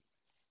be.